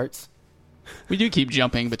 3 parts. We do keep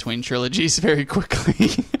jumping between trilogies very quickly.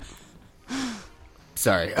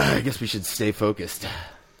 Sorry, I guess we should stay focused.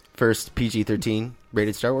 First PG-13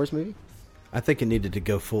 rated Star Wars movie. I think it needed to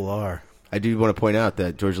go full R. I do want to point out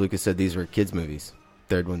that George Lucas said these were kids' movies.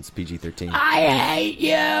 Third one's PG-13. I hate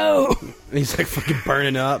you. He's like fucking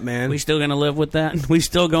burning up, man. We still gonna live with that? We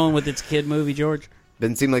still going with its kid movie, George?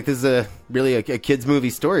 Doesn't seem like this is really a kids' movie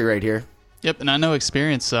story right here. Yep, and I know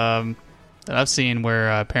experience that I've seen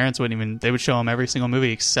where parents they would show them every single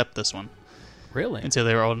movie except this one. Really? Until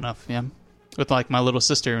they were old enough, yeah. With like my little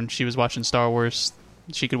sister, when she was watching Star Wars,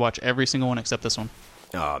 she could watch every single one except this one.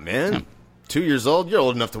 Oh man. Yep. 2 years old, you're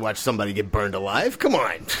old enough to watch somebody get burned alive. Come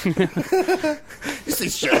on. You see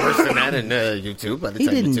shit worse than that in YouTube by the He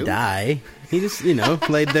time didn't YouTube. die. He just,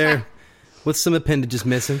 laid there with some appendages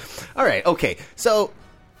missing. All right, okay. So,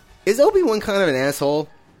 is Obi-Wan kind of an asshole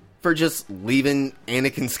for just leaving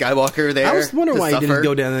Anakin Skywalker there? I was wondering to why he suffer? didn't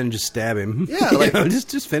go down there and just stab him. Yeah, like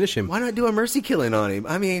just finish him. Why not do a mercy killing on him?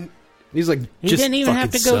 I mean, He's like, He just didn't even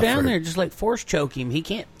have to fucking go down suffer. there. Just like force choke him. He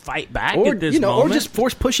can't fight back Or at this or moment. just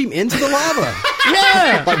force push him into the lava.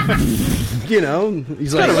 Yeah. He's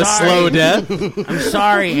kind like of a slow death. I'm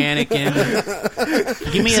sorry,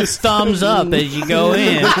 Anakin. Give me a thumbs up as you go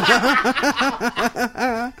in.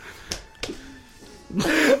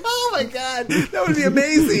 Oh my god, that would be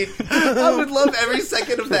amazing. I would love every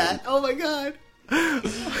second of that. Oh my god.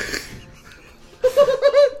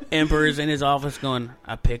 Emperor's in his office going,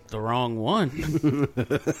 I picked the wrong one.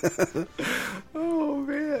 Oh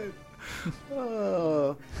man.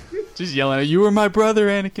 Oh. Just yelling at you were my brother,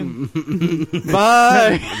 Anakin.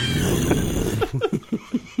 Bye.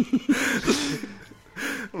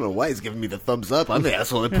 I don't know why he's giving me the thumbs up. I'm the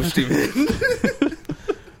asshole that pushed him in.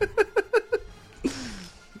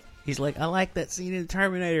 He's like, I like that scene in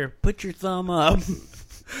Terminator. Put your thumb up.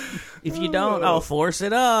 If you don't, I'll force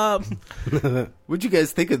it up. What'd you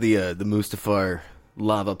guys think of the Mustafar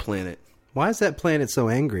lava planet? Why is that planet so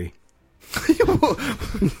angry? I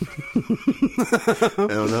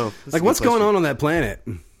don't know. Like, what's going on that planet?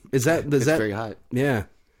 Is that It's very hot. Yeah,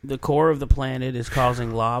 The core of the planet is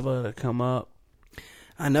causing lava to come up.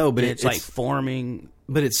 I know, but it's like forming.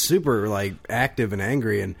 But it's super like active and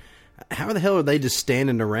angry. And how the hell are they just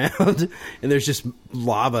standing around and there's just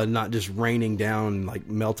lava not just raining down, like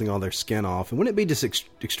melting all their skin off? And wouldn't it be just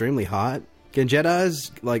extremely hot? Can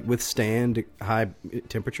Jedis like withstand high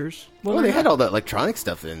temperatures? Well, they had all that electronic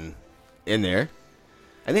stuff in there,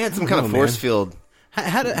 and they had some kind of force field.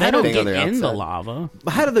 How They don't get in the lava.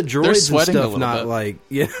 How do the droids and sweating a stuff little not bit. like?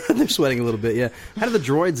 Yeah, they're sweating a little bit. Yeah. How do the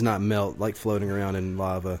droids not melt like floating around in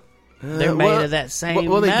lava? They're made of that same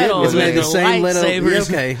well, they metal. did. It's made as the same metal. lightsabers.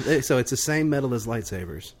 Okay, so it's the same metal as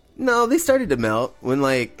lightsabers. No, they started to melt when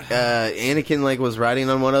Anakin was riding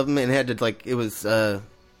on one of them and had to it was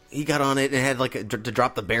he got on it and had to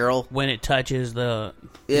drop the barrel When it touches the...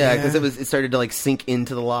 Yeah, because it started to sink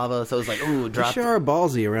into the lava, so it was like, ooh, They drop. sure are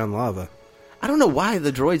ballsy around lava. I don't know why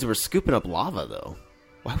the droids were scooping up lava though.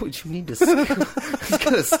 Why would you need to? It's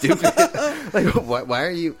kind of stupid. Why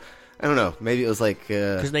are you? I don't know. Maybe it was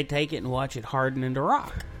because they take it and watch it harden into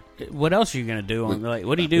rock. What else are you going to do?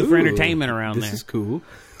 What do you do for entertainment around there? This is cool.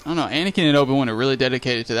 I don't know. Anakin and Obi-Wan are really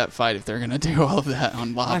dedicated to that fight if they're going to do all of that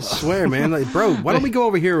on lava. I swear, man. Bro, why don't we go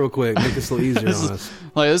over here real quick? Make this a little easier on us.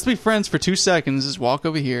 Let's be friends for 2 seconds. Just walk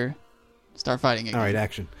over here. Start fighting again. All right,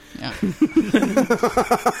 action. Yeah.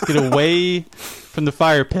 Get away from the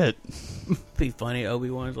fire pit. Be funny.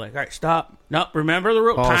 Obi-Wan's like, all right, stop. No, remember the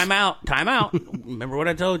rule. Pause. Time out. Time out. Remember what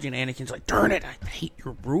I told you. And Anakin's like, darn it, I hate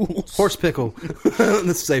your rules. Horse pickle. That's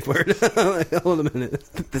a safe word. Hold on a minute.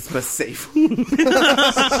 This must safe.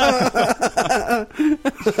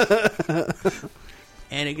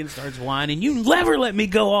 Anakin starts whining. You never let me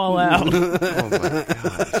go all out. Oh my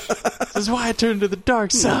gosh. This is why I turned to the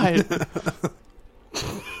dark side.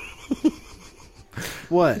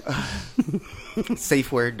 What?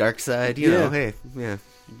 Safe word, dark side. You know, hey, yeah,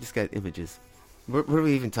 you just got images. What are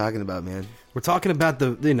we even talking about, man? We're talking about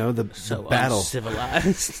the battle.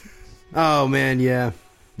 Uncivilized. Oh man, yeah.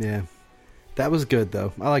 That was good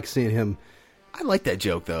though. I like seeing him. I like that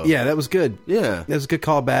joke though. Yeah, that was good. Yeah, that was a good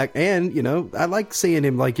callback. And I like seeing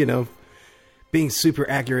him being super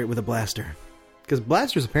accurate with a blaster, because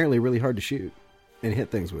blasters apparently really hard to shoot and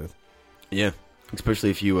hit things with. Yeah, especially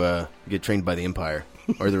if you get trained by the Empire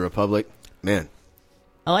or the Republic. Man,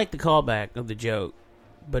 I like the callback of the joke,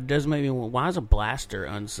 but it does make me wonder, why is a blaster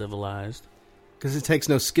uncivilized? Because it takes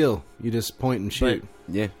no skill. You just point and shoot.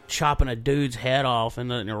 But yeah, chopping a dude's head off and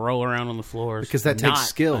letting it roll around on the floor. Because that takes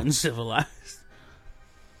skill. Uncivilized.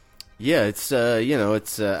 Yeah, it's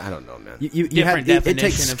it's I don't know, man. It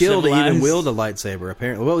takes skill to even wield a lightsaber.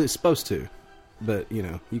 Apparently, well, it's supposed to, but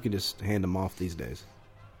you can just hand them off these days.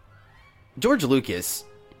 George Lucas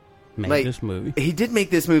made this movie. He did make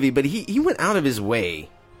this movie, but he went out of his way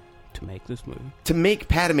to make this movie, to make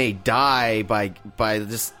Padme die by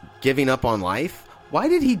just giving up on life. Why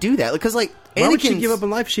did he do that? Because why would she give up on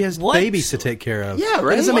life? She has babies to take care of. Yeah,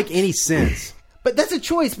 right. That doesn't make any sense. But that's a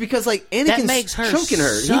choice because Anakin's makes her choking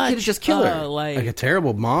her. He could have just killed her. Like a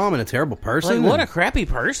terrible mom and a terrible person. What a crappy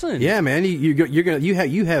person. Yeah, man.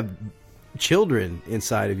 You have children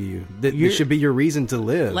inside of you that should be your reason to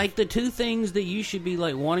live. Like the two things that you should be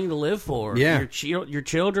wanting to live for. Yeah. Your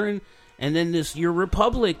children, and then your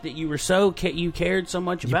republic that you were you cared so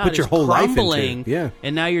much about. Put your whole crumbling, life into. Yeah.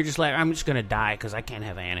 And now you're just like, I'm just going to die because I can't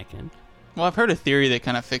have Anakin. Well, I've heard a theory that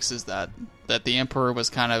kind of fixes that the Emperor was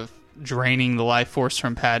kind of draining the life force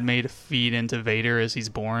from Padme to feed into Vader as he's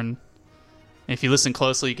born. And if you listen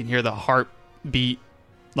closely, you can hear the heartbeat.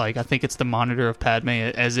 I think it's the monitor of Padme.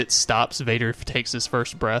 As it stops, Vader takes his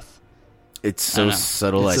first breath. It's so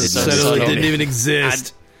subtle. I It's so didn't subtle, know. it didn't even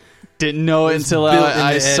exist. Didn't know it until built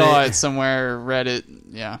I into saw edit. it somewhere, read it.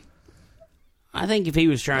 Yeah. I think if he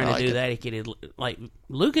was trying I like to do it. that, he could like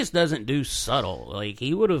Lucas doesn't do subtle. Like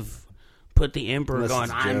he would have put the Emperor Unless going,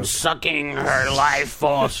 it's a "I'm joke. sucking her life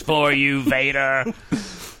force for you, Vader."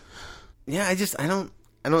 Yeah, I don't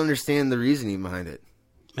understand the reasoning behind it.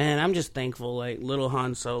 Man, I'm just thankful like little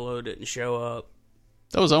Han Solo didn't show up.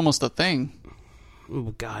 That was almost a thing.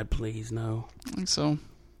 Oh God, please no. I think so.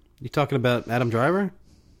 You talking about Adam Driver?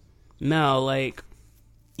 No, like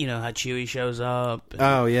you know how Chewie shows up. and,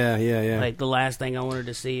 Oh yeah. Like the last thing I wanted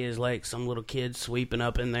to see is like some little kid sweeping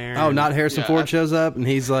up in there. Oh, and- not Harrison Ford shows up and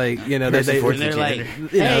he's like, you know, Harrison Ford's And they're the like, janitor.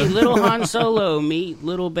 "Hey, You know. little Han Solo, meet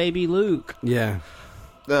little baby Luke." yeah.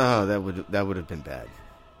 Oh, that would have been bad.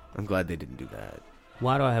 I'm glad they didn't do that.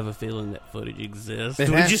 Why do I have a feeling that footage exists? It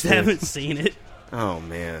We has just to. haven't seen it. Oh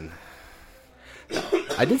man,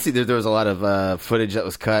 I did see there was a lot of footage that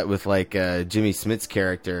was cut with like Jimmy Smith's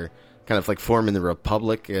character, kind of like forming the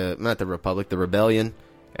Republic, not the Republic, the Rebellion,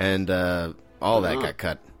 and all that got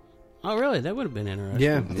cut. Oh, really? That would have been interesting.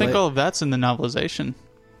 Yeah. I think all of that's in the novelization.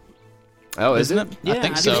 Oh, is Isn't it? it? Yeah, I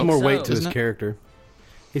think I so. Gives think more so. weight to his Isn't it? character.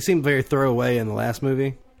 He seemed very throwaway in the last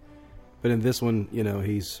movie, but in this one, you know,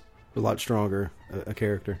 he's a lot stronger a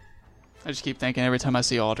character. I just keep thinking every time I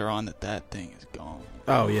see Alderaan that thing is gone.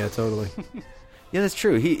 Oh yeah, totally. Yeah, that's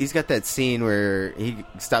true. He's got that scene where he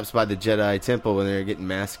stops by the Jedi Temple when they're getting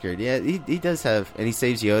massacred. Yeah, he does have, and he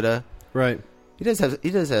saves Yoda. Right. He does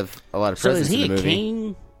have a lot of So presence is he in the a movie.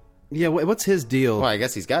 king? Yeah. What's his deal? Well, I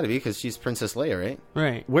guess he's got to be because she's Princess Leia, right?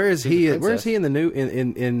 Right. Where is He's he? a Where is princess. he in the new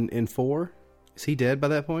in 4? Is he dead by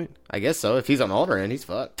that point? I guess so. If he's on Alderaan, he's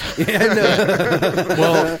fucked. Yeah, no.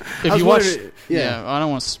 Well, if I was you watch, wondering- yeah, I don't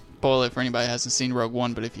want to spoil it for anybody who hasn't seen Rogue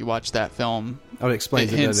One, but if you watch that film, Oh, it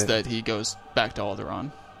explains it it, hints doesn't it? that he goes back to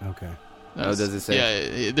Alderaan. Okay. Oh, does it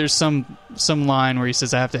say? Yeah, there's some line where he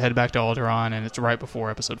says, "I have to head back to Alderaan," and it's right before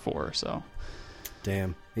Episode 4. So,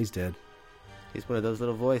 Damn, he's dead. He's one of those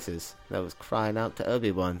little voices that was crying out to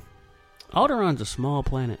Obi-Wan. Alderaan's a small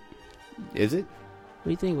planet. Is it? What do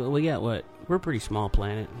you think? We got what? We're a pretty small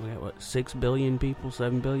planet. We got what? 6 billion people?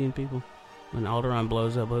 7 billion people? When Alderaan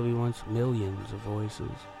blows up, Obi-Wan's millions of voices.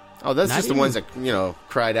 Oh, that's Not just even- the ones that,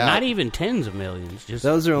 cried out. Not even tens of millions. Just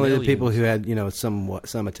Those are only millions. the people who had,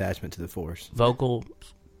 some attachment to the Force. Vocal.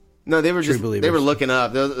 No, they were True just believers. they were looking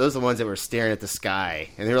up. Those are the ones that were staring at the sky,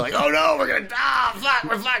 and they were like, "Oh no, we're gonna die! Fuck,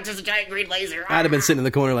 we're fucked! It's a giant green laser!" I'd have been sitting in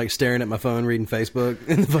the corner, like staring at my phone, reading Facebook,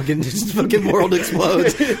 and the fucking world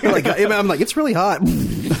explodes. I'm like, it's really hot.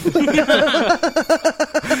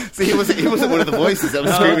 See, he wasn't one of the voices that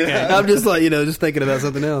was screaming. okay. Out. I'm just like, just thinking about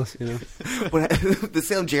something else. The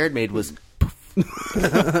sound Jared made was.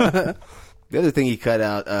 The other thing he cut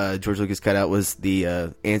out, George Lucas cut out, was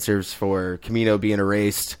the answers for Camino being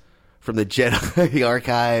erased from the Jedi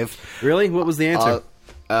archive. Really? What was the answer?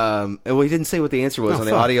 Well, he didn't say what the answer was Oh, on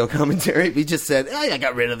the fuck. audio commentary. He just said, I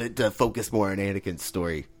got rid of it to focus more on Anakin's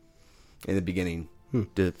story in the beginning,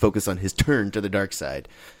 to focus on his turn to the dark side.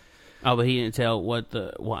 Oh, but he didn't tell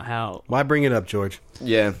how. Why bring it up, George?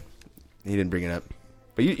 Yeah, he didn't bring it up.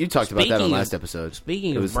 But you talked about that on Speaking last of- episode.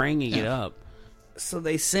 Speaking It of was- bringing it up, so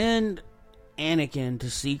they send Anakin to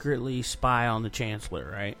secretly spy on the Chancellor,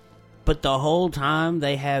 right? But the whole time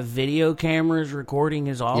they have video cameras recording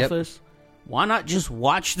his office. Why not just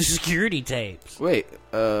watch the security tapes? Wait,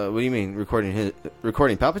 what do you mean recording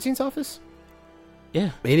Palpatine's office? Yeah,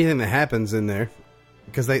 Anything that happens in there,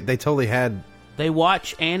 because they totally had. they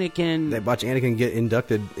watch Anakin They watch Anakin get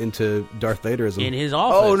inducted into Darth Vaderism. in his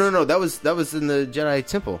office. Oh no, that was in the Jedi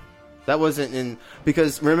Temple. That wasn't in,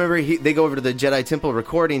 because remember they go over to the Jedi Temple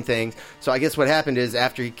recording things. So I guess what happened is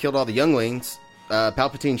after he killed all the younglings,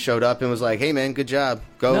 Palpatine showed up and was like, "Hey man, good job,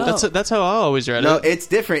 go." No. that's how I always read No, it. it's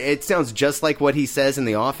different. It sounds just like what he says in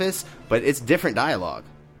the office, but it's different dialogue.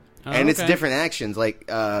 Oh, And it's okay. different actions. Like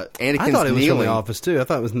Anakin's I thought it was from kneeling. the office too. I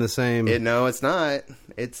thought it was in the same. No, it's not.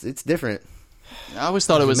 It's different. I always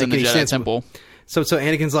thought it was in the Doesn't make any Jedi sense. Temple. So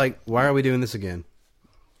Anakin's like, why are we doing this again?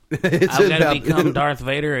 It's I've got to about- become Darth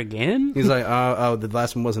Vader again? He's like, oh, the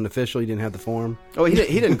last one wasn't official. You didn't have the form. Oh, he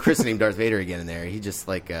didn't christen him Darth Vader again in there. He just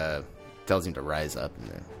tells him to rise up in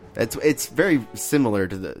there. It's very similar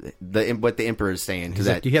to the what the Emperor's saying. He's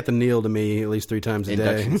That like, you have to kneel to me at least 3 times a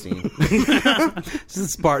day. induction scene.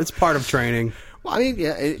 It's part of training. Well, I mean,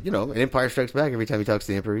 yeah, in Empire Strikes Back, every time he talks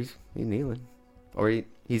to the Emperor, he's kneeling, or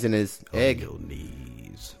he's in his egg. Your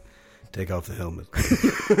knees. Take off the helmet.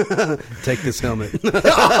 Take this helmet.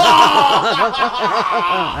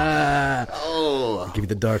 Oh, Give you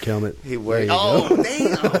the dark helmet. he wears. There you Oh, go.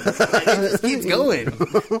 damn! It just keeps going.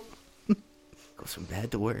 Goes from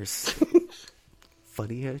bad to worse.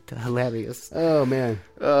 Funnier to hilarious. Oh, man.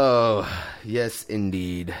 Oh, yes,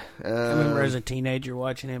 indeed. I remember as a teenager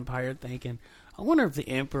watching Empire thinking, I wonder if the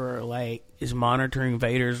Emperor, like, is monitoring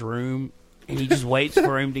Vader's room and he just waits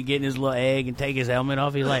for him to get in his little egg and take his helmet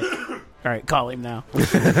off. He's like, all right, call him now.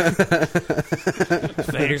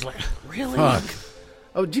 Vader's like, really? Fuck.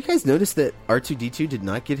 Oh, did you guys notice that R2-D2 did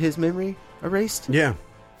not get his memory erased? Yeah.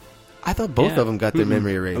 I thought both of them got their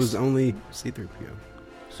memory erased. It was only C-3PO.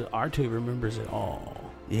 So R2 remembers it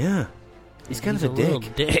all. Yeah. He's kind of a little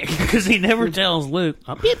dick. Because he never tells Luke,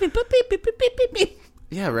 oh, beep, beep, beep, beep, beep, beep, beep, beep.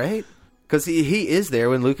 Yeah, right? Because he is there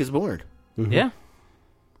when Luke is born. Mm-hmm. Yeah.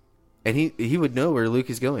 And he would know where Luke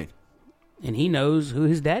is going. And he knows who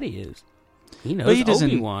his daddy is. He knows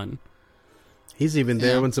Obi-Wan. He's even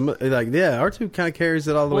there when R2 kind of carries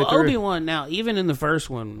it all the way through. Obi-Wan, now, even in the first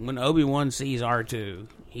one, when Obi-Wan sees R2,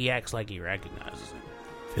 he acts like he recognizes him.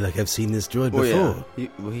 I feel like I've seen this droid before. Yeah.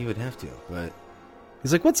 He would have to, but...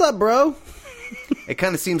 He's like, what's up, bro? It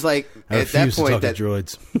kind of seems like I at that refuse to point talk to that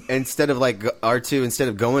droids. instead of like R2, instead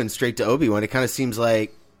of going straight to Obi-Wan, it kind of seems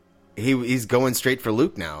like he's going straight for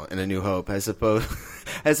Luke now in A New Hope, as opposed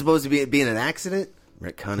to being an accident.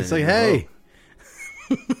 Retconning. It's like, hey,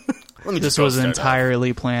 this was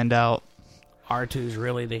entirely planned out. R2's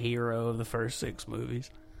really the hero of the first 6 movies,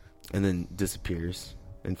 and then disappears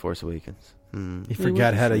in Force Awakens. He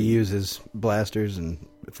forgot how to use his blasters and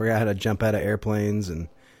forgot how to jump out of airplanes, and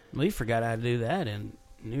he forgot how to do that in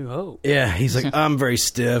New Hope. Yeah, he's like, I'm very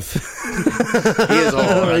stiff. He is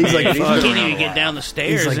old. He's like, he can't even get down the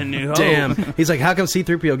stairs like, in New Hope. Damn. He's like, how come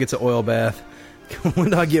C-3PO gets an oil bath? When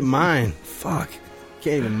do I get mine? Fuck.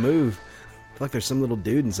 Can't even move. I feel like there's some little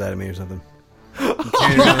dude inside of me or something. I'm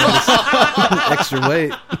carrying around this extra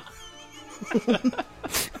weight.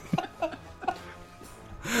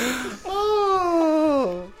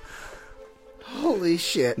 Oh, holy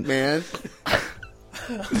shit, man.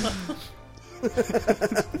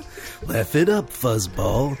 Laugh it up,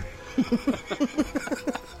 fuzzball.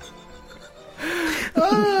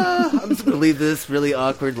 I'm just going to leave this really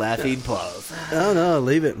awkward laughing pause. Oh, no,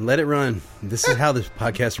 leave it. Let it run. This is how this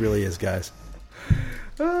podcast really is, guys.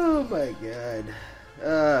 Oh, my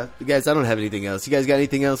God. Guys, I don't have anything else. You guys got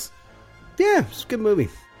anything else? Yeah, it's a good movie.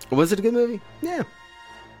 Was it a good movie? Yeah.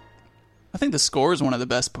 I think the score is one of the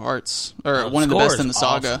best parts, or one of the best in the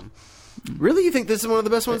saga. Awesome. Really? You think this is one of the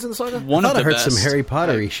best ones in the saga? One I of thought the I heard best. some Harry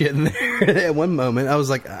Potter-y shit in there at one moment. I was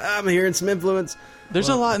like, I'm hearing some influence. There's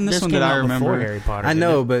a lot in this one that I remember. Harry Potter, I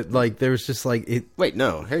know, but like there was just like it. Wait,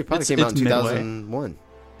 no. Harry Potter came out in 2001.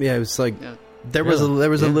 Yeah, it was like Yeah. there was a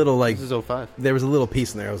little like This is 05. there was a little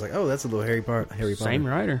piece in there. I was like, oh, that's a little Harry Potter. Same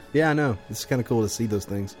writer. Yeah, I know. It's kind of cool to see those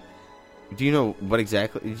things. Do you know what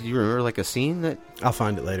exactly? Do you remember like a scene that? I'll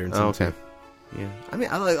find it later. And Oh, okay. Yeah. I mean,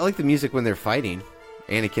 I like the music when they're fighting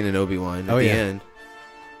Anakin and Obi-Wan at the end.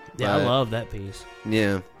 Yeah, I love that piece.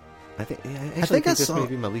 Yeah. I think this may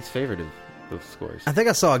be my least favorite of those scores. I think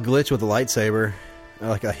I saw a glitch with a lightsaber,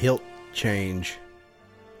 like a hilt change.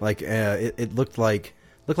 Like it looked like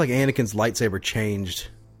Anakin's lightsaber changed.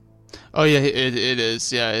 Oh yeah, it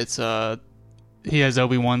is. Yeah, it's he has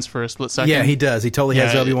Obi-Wan's for a split second. Yeah, he does. He totally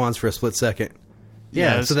has Obi-Wan's for a split second.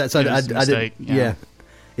 Yeah, so that's I did. Yeah,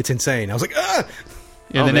 it's insane. I was like, ah.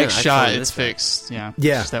 Yeah, the next shot it's fixed. Yeah,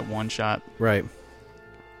 yeah, just that one shot. Right.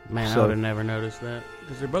 Man, I would have never noticed that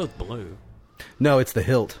because they're both blue. No, it's the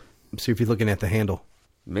hilt. See if you're looking at the handle.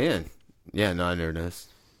 Man, yeah, no, I never noticed.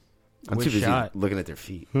 I'm Which too busy shot? looking at their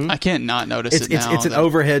feet. I can't not notice it now. It's an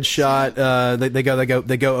overhead shot. They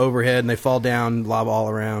go overhead and they fall down, lob all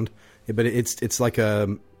around. But it's like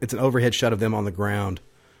an overhead shot of them on the ground,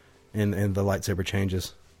 and the lightsaber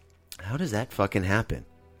changes. How does that fucking happen?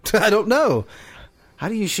 I don't know. How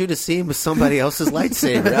do you shoot a scene with somebody else's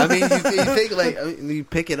lightsaber? I mean, you think like you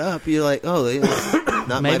pick it up, you're like, oh, it's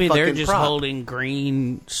not maybe my they're fucking just prop. holding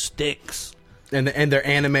green sticks, and they're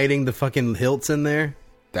animating the fucking hilts in there.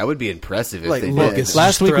 That would be impressive. If Like they Lucas did.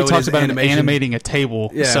 Last week we throwing talked his about animation- animating a table,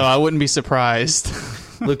 Yeah. so I wouldn't be surprised.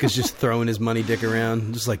 Luke is just throwing his money dick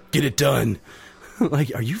around, just like, get it done.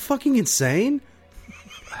 Like, are you fucking insane?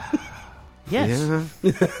 Yes.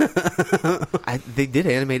 Yeah. They did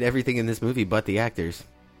animate everything in this movie, but the actors.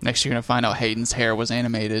 Next, you're gonna find out Hayden's hair was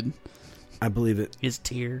animated. I believe it. His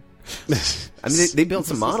tear. I mean, they built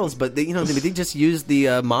some models, but they just used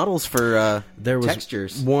the models for There was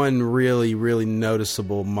textures. one really, really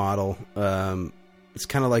noticeable model. It's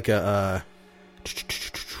kind of like a.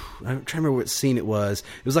 I'm trying to remember what scene it was.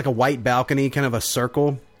 It was like a white balcony, kind of a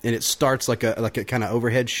circle, and it starts like a kind of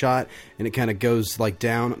overhead shot, and it kind of goes like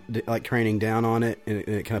down, like craning down on it, and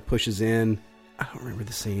it kind of pushes in. I don't remember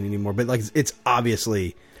the scene anymore, but like it's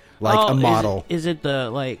obviously like a model. Is it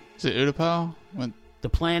the Is it Utapau? When the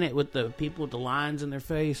planet with the people with the lines in their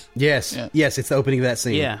face? Yes, yes, it's the opening of that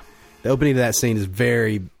scene. Yeah, the opening of that scene is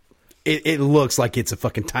very. It looks like it's a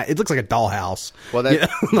fucking. It looks like a dollhouse. Well,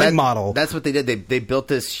 that model. That's what they did. They built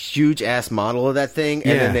this huge ass model of that thing,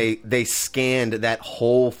 and then they scanned that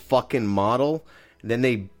whole fucking model. Then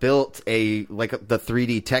they built the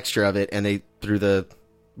 3D texture of it, and they threw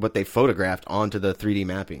what they photographed onto the 3D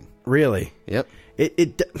mapping. Really? Yep.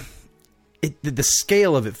 The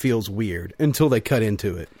scale of it feels weird until they cut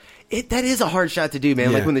into it. That is a hard shot to do, man.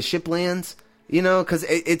 Yeah. Like when the ship lands, because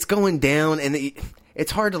it's going down, and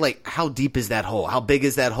it's hard to how deep is that hole? How big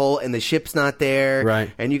is that hole? And the ship's not there, right?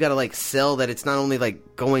 And you got to sell that it's not only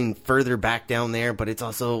going further back down there, but it's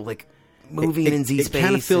also moving in Z space. It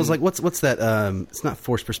kind of feels like what's that? It's not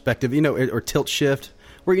forced perspective, or tilt shift,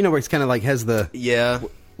 where where it's kind of has the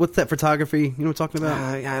What's that photography? You know what I'm talking about?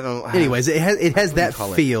 I don't. Anyways, it has that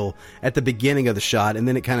feel at the beginning of the shot, and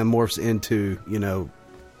then it kind of morphs into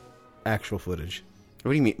actual footage.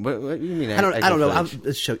 What do you mean? What do you mean? I don't know. I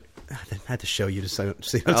had to show you to see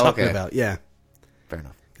what I'm talking about. Yeah, fair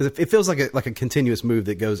enough. Because it feels like a continuous move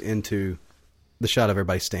that goes into the shot of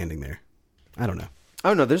everybody standing there. I don't know.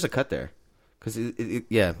 Oh no, there's a cut there because it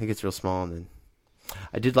gets real small, and then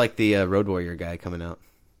I did like the Road Warrior guy coming out.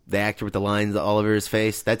 The actor with the lines all over his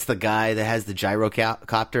face. That's the guy that has the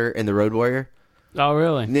gyrocopter in the Road Warrior. Oh,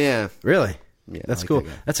 really? Yeah. Really? Yeah, that's cool.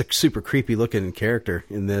 That's a super creepy looking character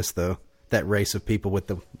in this, though. That race of people with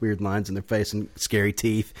the weird lines in their face and scary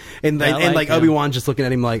teeth. And Obi-Wan just looking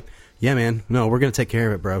at him like, yeah, man, no, we're going to take care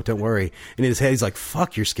of it, bro. Don't worry. And in his head, he's like,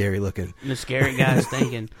 fuck, you're scary looking. And the scary guy's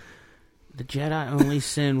thinking, the Jedi only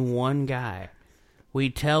send one guy. We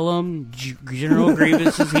tell them General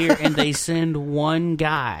Grievous is here, and they send one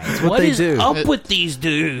guy. That's what they do. Up with these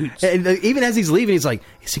dudes? And even as he's leaving, he's like,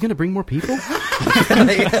 is he going to bring more people? Well,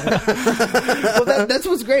 that's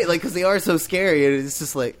what's great, because they are so scary, and it's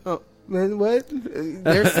just like, oh, man, what?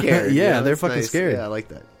 They're scared. Yeah, they're fucking nice. scared. Yeah, I like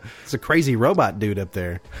that. It's a crazy robot dude up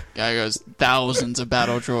there. Guy goes, thousands of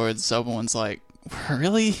battle droids. Someone's like,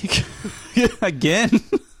 really? Again?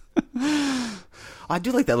 I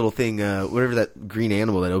do like that little thing, whatever that green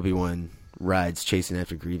animal that Obi-Wan rides chasing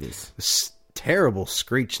after Grievous. This terrible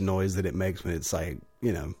screech noise that it makes when it's like,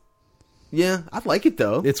 Yeah, I like it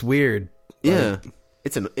though. It's weird. Yeah.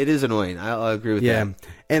 It is annoying. I agree with that. Yeah.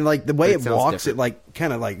 And the way it walks, different. it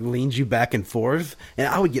kind of leans you back and forth. And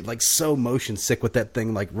I would get so motion sick with that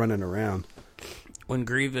thing running around. When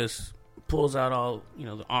Grievous pulls out all,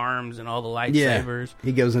 the arms and all the lightsabers. Yeah.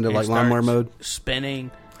 He goes into lawnmower mode. Spinning.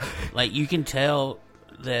 You can tell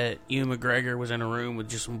that Ewan McGregor was in a room with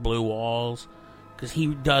just some blue walls because he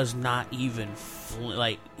does not even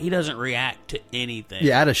he doesn't react to anything.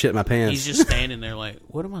 Yeah, I'd have shit my pants. He's just standing there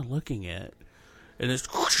what am I looking at? And this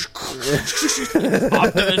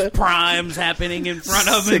Optimus Prime's happening in front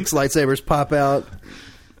of him. 6 lightsabers pop out.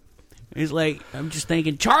 He's like, I'm just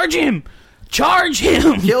thinking, charge him! Charge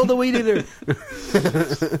him! Kill the weed eater!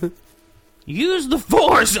 Use the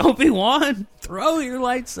Force, Obi-Wan. Throw your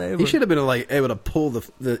lightsaber. He should have been able to pull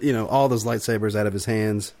the all those lightsabers out of his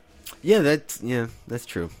hands. Yeah, that's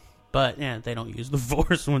true. But they don't use the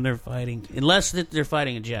Force when they're fighting, unless they're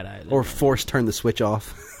fighting a Jedi. Or Force turn the switch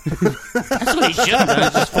off. That's what he should have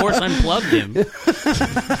done. Just Force unplugged him.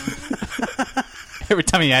 Every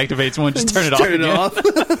time he activates one, just turn it off.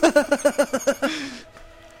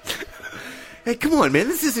 Hey, come on, man.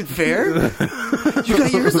 This isn't fair. You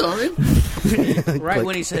got yours on. Right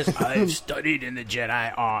when he says, I've studied in the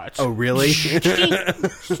Jedi arts. Oh, really?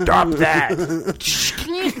 Stop that.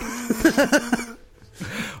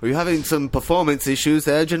 Are you having some performance issues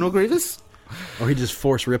there, General Grievous? Or he just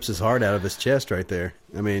Force rips his heart out of his chest right there.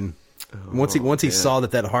 I mean, once he saw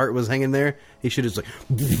that heart was hanging there, he should have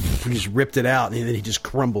he just ripped it out, and then he just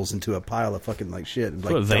crumbles into a pile of fucking shit.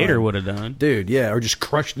 That's what Vader would have done. Dude, yeah, or just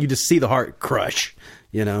crush. You just see the heart crush,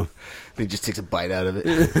 He just takes a bite out of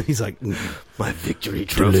it. He's like, my victory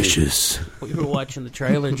trophy. Delicious. We were watching the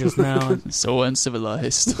trailer just now. So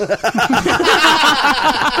uncivilized.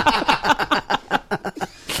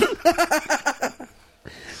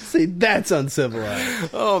 See, that's uncivilized.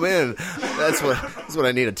 Oh man, that's what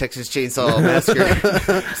I need, a Texas Chainsaw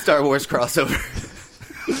Massacre Star Wars crossover.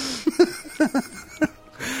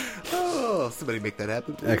 Oh, somebody make that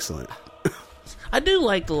happen. Excellent. I do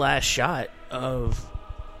like the last shot of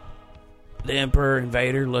the Emperor and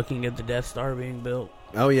Vader looking at the Death Star being built.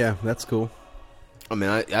 Oh yeah, that's cool. I mean,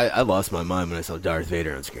 I lost my mind when I saw Darth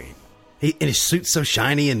Vader on screen. And his suit's so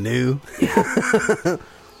shiny and new.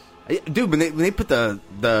 Dude, when they put the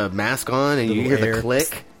mask on and you hear the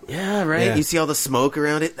click. Yeah, right. Yeah. You see all the smoke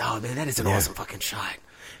around it. Oh man, that is an awesome fucking shot.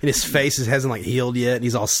 his face hasn't like healed yet, and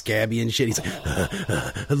he's all scabby and shit. He's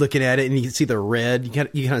like looking at it, and you can see the red. You kind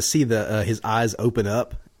of see the his eyes open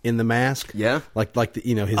up in the mask. Yeah, like his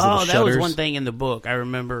little that shutters. was one thing in the book. I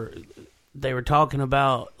remember they were talking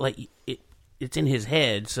about like it's in his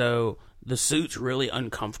head, so the suit's really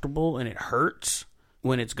uncomfortable and it hurts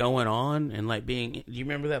when it's going on and like being. Do you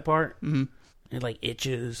remember that part? Mm-hmm. It like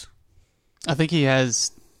itches. I think he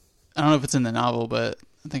has. I don't know if it's in the novel, but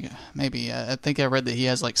I think maybe. I think I read that he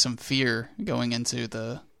has like some fear going into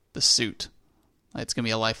the suit. Like it's gonna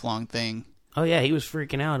be a lifelong thing. Oh yeah, he was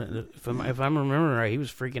freaking out. If I'm remembering right, he was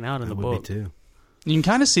freaking out in the book too. You can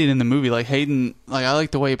kind of see it in the movie. Like Hayden, like I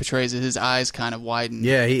like the way he portrays it. His eyes kind of widen.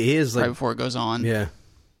 Yeah, he is like right before it goes on. Yeah,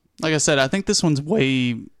 like I said, I think this one's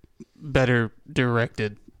way better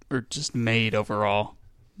directed or just made overall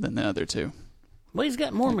than the other two. Well, he's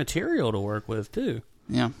got more material to work with too.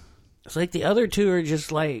 Yeah, it's like the other two are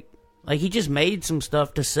just like he just made some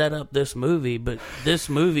stuff to set up this movie, but this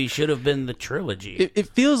movie should have been the trilogy. It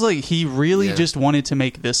feels like he really just wanted to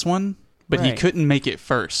make this one, but he Right. couldn't make it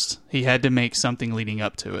first. He had to make something leading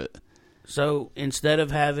up to it. So instead of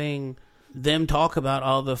having them talk about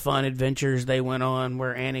all the fun adventures they went on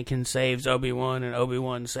where Anakin saves Obi-Wan and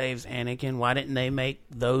Obi-Wan saves Anakin, why didn't they make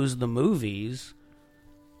those the movies?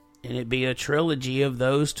 And it be a trilogy of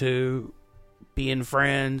those two being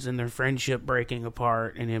friends and their friendship breaking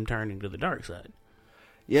apart and him turning to the dark side.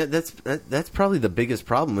 Yeah, that's probably the biggest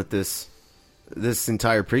problem with this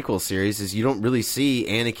entire prequel series is you don't really see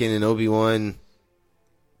Anakin and Obi-Wan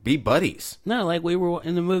be buddies. No, like we were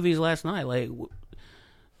in the movies last night, like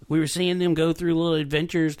we were seeing them go through little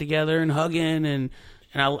adventures together and hugging, and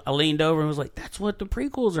I leaned over and was like, that's what the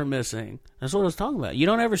prequels are missing. That's what I was talking about. You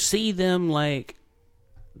don't ever see them like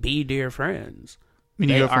be dear friends. I mean,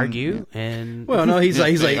 they you go from- argue and well, no, he's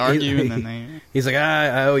like they argue and then they. he's like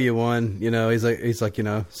I owe you one. You know, he's like you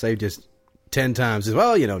know, saved just 10 times. He's,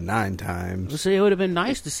 well, you know, 9 times. See, it would have been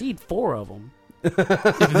nice to see 4 of them.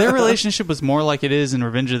 If their relationship was more like it is in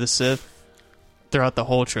Revenge of the Sith throughout the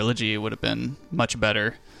whole trilogy, it would have been much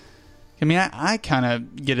better. I mean, I kind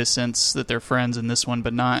of get a sense that they're friends in this one,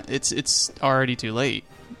 but not. It's already too late.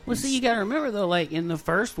 Well, see, you got to remember though, like in the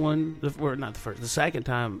first one, the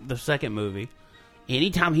second movie,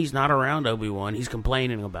 anytime he's not around Obi-Wan, he's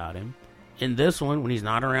complaining about him. In this one, when he's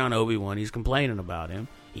not around Obi-Wan, he's complaining about him.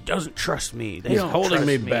 He doesn't trust me. They He's don't holding trust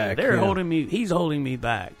me back. They're Yeah. holding me. He's holding me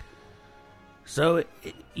back. So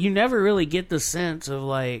you never really get the sense of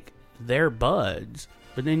like they're buds.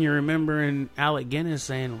 But then you're remembering Alec Guinness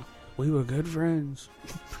saying, "We were good friends."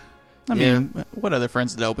 I mean, what other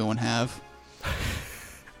friends did Obi-Wan have?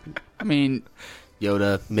 I mean,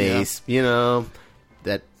 Yoda, Mace, you know,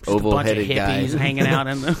 that Just a bunch of oval-headed guy. hippies hanging out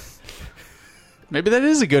in the. maybe that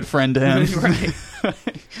is a good friend to him. Right.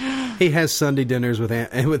 He has Sunday dinners with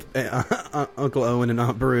Uncle Owen and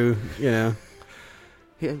Aunt Beru. You know,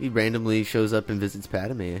 Yeah, he randomly shows up and visits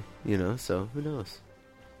Padme, you know, so who knows?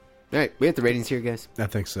 All right, we have the ratings here, guys. I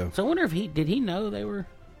think so. So I wonder if did he know they were?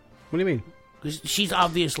 What do you mean? 'Cause she's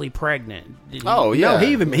obviously pregnant. Did he- Oh, yeah.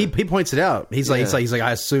 No, he points it out. He's like Yeah. he's like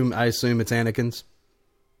I assume it's Anakin's,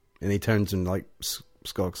 and he turns and like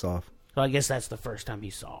skulks off. So I guess that's the first time he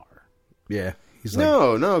saw her. Yeah, he's like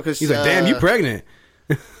No, because he's like, damn, you pregnant.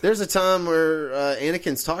 There's a time where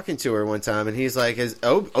Anakin's talking to her one time, and he's like,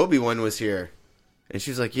 Obi-Wan was here. And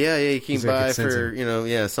she's like, yeah, he came He's like, by "It's for, censored." you know,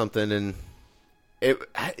 yeah, something. And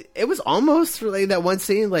it was almost like that one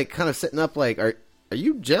scene, like, kind of setting up, like, are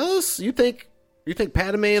you jealous? You think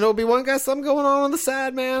Padme and Obi-Wan got something going on the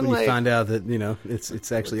side, man? When like, you find out that, you know,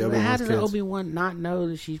 it's actually How Obi-Wan's does kids. Obi-Wan not know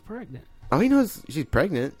that she's pregnant? oh, he knows she's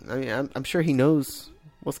pregnant. I mean, I'm sure he knows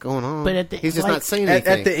what's going on. But he's just like, not saying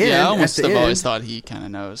anything. At the end, Yeah, I almost at the have always end, thought he kind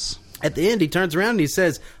of knows. at the end, he turns around and he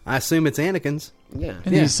says, "I assume it's Anakin's." Yeah.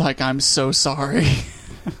 And he's like, I'm so sorry.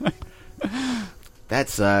 That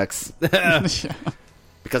sucks.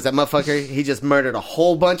 Because that motherfucker, he just murdered a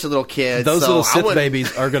whole bunch of little kids. Those so little I Sith wouldn't-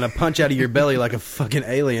 babies are gonna punch out of your belly like a fucking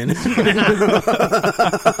alien.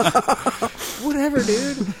 Whatever,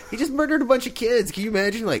 dude. He just murdered a bunch of kids. Can you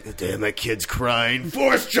imagine? Like, damn, that kid's crying.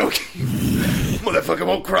 Force choking. Motherfucker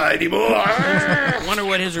won't cry anymore. I wonder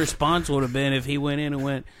what his response would have been if he went in and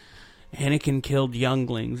went, Anakin killed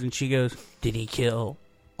younglings. And she goes, did he kill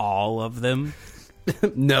all of them?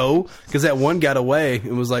 No, because that one got away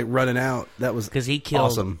and was like running out. That was Because he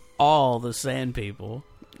killed awesome. all the sand people.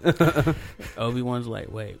 Obi-Wan's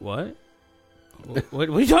like, wait, what? What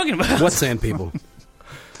are you talking about? What sand people?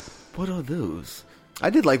 What are those? I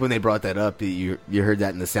did like when they brought that up. You heard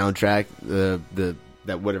that in the soundtrack.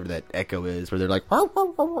 That whatever that echo is, where they're like,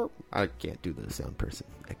 I can't do the sound person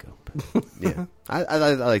echo. But yeah,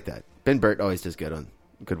 I like that. Ben Burt always does good on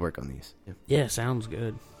good work on these. Yeah. Yeah, sounds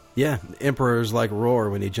good. Yeah, the Emperor's like roar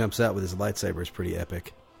when he jumps out with his lightsaber is pretty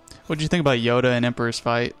epic. What did you think about Yoda and Emperor's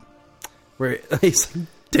fight? Where he's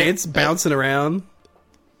like bouncing around.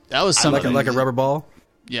 That was something like a rubber ball.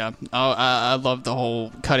 Yeah, I love the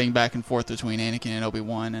whole cutting back and forth between Anakin and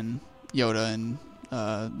Obi-Wan and Yoda and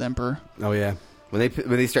the Emperor. Oh yeah, when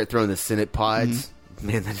they start throwing the Senate pods,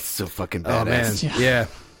 man, that is so fucking badass. Oh man, yeah,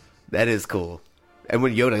 that is cool. And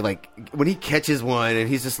when Yoda, like, when he catches one and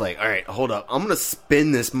he's just like, all right, hold up, I'm gonna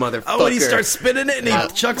spin this motherfucker. Oh, and he starts spinning it and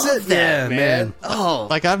he chucks it. That, yeah, man. Oh,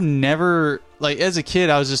 like I've never, like as a kid,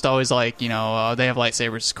 I was just always like, you know, they have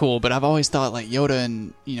lightsabers, it's cool. But I've always thought like Yoda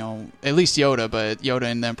and, you know, at least Yoda, but Yoda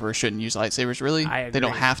and the Emperor shouldn't use lightsabers. Really, they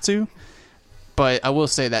don't have to. But I will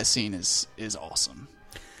say that scene is awesome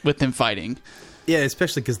with them fighting. Yeah,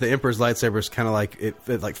 especially because the Emperor's lightsaber is kind of like it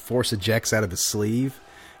like force ejects out of his sleeve.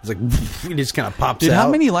 It's like he just kind of pops Dude, out. how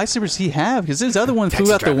many lightsabers does he have? Because his other one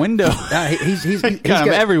flew out the window. He's got them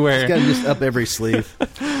everywhere. He's got him just up every sleeve.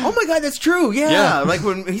 Oh my god, that's true. Yeah, like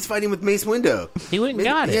when he's fighting with Mace Windu. He went and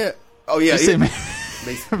got it. Yeah. Oh yeah. Mace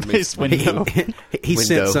Windu. He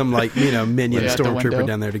sent some like minion Yeah, stormtrooper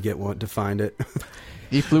down there to get one to find it.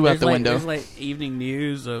 He flew out the window. There's like evening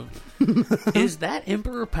news of is that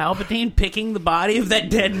Emperor Palpatine picking the body of that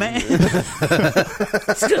dead man?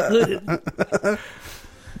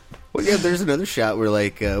 Well, yeah, there's another shot where,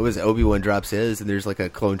 like, Obi-Wan drops his, and there's, like, a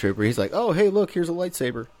clone trooper. He's like, oh, hey, look, here's a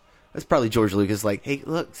lightsaber. That's probably George Lucas, like, hey,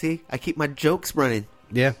 look, see? I keep my jokes running.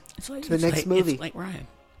 Yeah. It's like, to the next movie. It's like Ryan.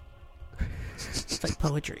 It's like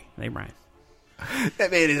poetry. Hey, Ryan. That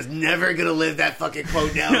man is never going to live that fucking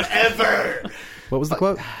quote down, ever. What was the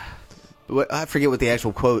quote? I forget what the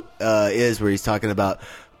actual quote is where he's talking about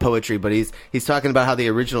poetry, but he's talking about how the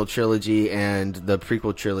original trilogy and the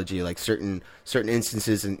prequel trilogy, like certain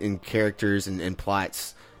instances and characters and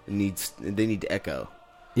plots they need to echo.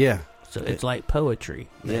 Yeah. So it's like poetry.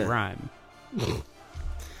 They Yeah. rhyme.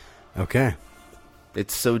 Okay.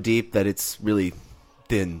 It's so deep that it's really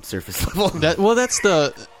thin surface level.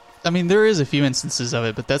 I mean, there is a few instances of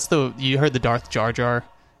it, but you heard the Darth Jar Jar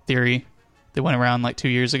theory that went around like 2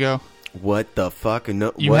 years ago. What the fuck?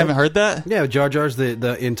 No, you haven't heard that? Yeah, Jar Jar's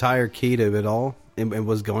the entire key to it all, and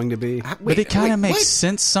was going to be. But it kind of makes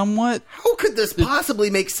sense somewhat. How could this possibly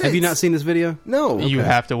make sense? Have you not seen this video? No. You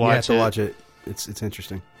have to watch it. You have to watch it. It's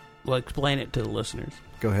interesting. Well, explain it to the listeners.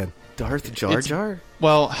 Go ahead. Darth Jar Jar?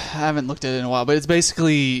 Well, I haven't looked at it in a while, but it's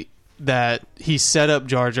basically that he set up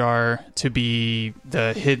Jar Jar to be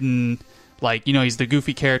the hidden, like, he's the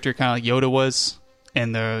goofy character, kind of like Yoda was.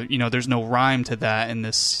 And there's no rhyme to that in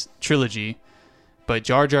this trilogy. But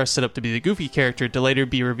Jar Jar set up to be the goofy character to later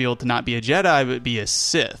be revealed to not be a Jedi, but be a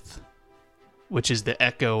Sith. Which is the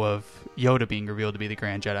echo of Yoda being revealed to be the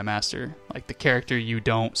Grand Jedi Master. Like, the character you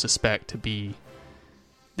don't suspect to be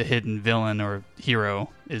the hidden villain or hero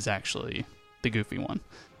is actually the goofy one.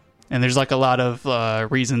 And there's, like, a lot of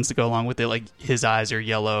reasons to go along with it. Like, his eyes are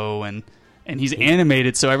yellow, and he's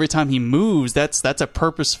animated, so every time he moves, that's a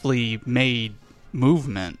purposefully made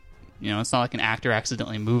movement. It's not like an actor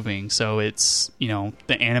accidentally moving, so it's, the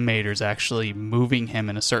animator's actually moving him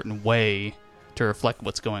in a certain way to reflect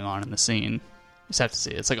what's going on in the scene. You just have to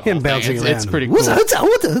see it. It's like a him whole bouncing thing. around. It's pretty cool.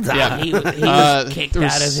 Yeah, he was kicked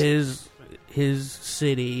out of his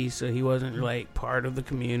city, so he wasn't like part of the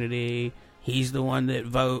community. He's the one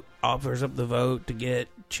that offers up the vote to get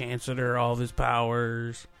Chancellor all of his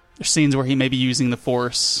powers. There's scenes where he may be using the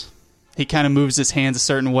Force. He kind of moves his hands a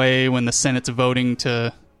certain way when the Senate's voting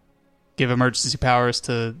to give emergency powers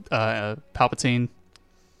to Palpatine.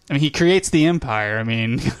 I mean, he creates the Empire. I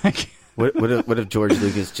mean, what if George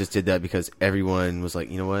Lucas just did that because everyone was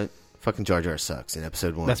like, you know what, fucking Jar Jar sucks in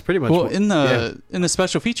Episode 1. That's pretty much. Well, in the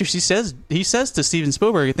special features, he says to Steven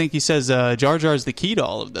Spielberg, I think he says Jar Jar's the key to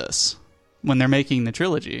all of this when they're making the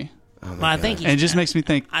trilogy. Oh Well, I think and it just makes me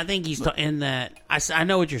think. I think he's in that. I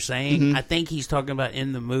know what you're saying. Mm-hmm. I think he's talking about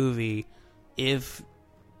in the movie. If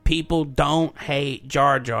people don't hate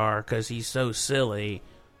Jar Jar because he's so silly,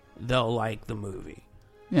 they'll like the movie.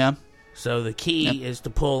 Yeah. So the key is to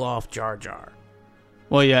pull off Jar Jar.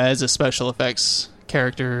 Well, yeah, as a special effects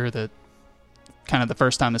character, that kind of the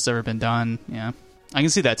first time it's ever been done. Yeah, I can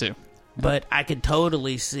see that too. But I could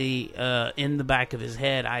totally see in the back of his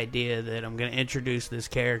head idea that I'm going to introduce this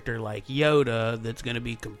character like Yoda that's going to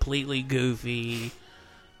be completely goofy,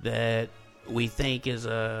 that we think is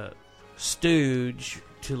a stooge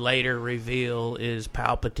to later reveal is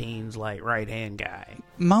Palpatine's like right-hand guy.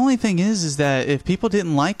 My only thing is that if people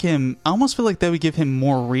didn't like him, I almost feel like that would give him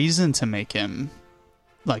more reason to make him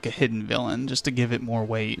like a hidden villain, just to give it more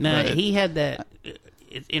weight. No, but he had that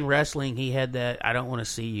in wrestling. He had that I don't want to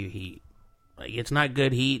see you heat. Like, it's not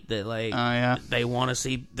good heat that they want to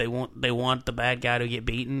see. They want the bad guy to get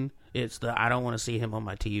beaten. It's I don't want to see him on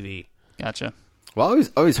my TV. Gotcha. Well, I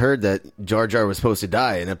always heard that Jar Jar was supposed to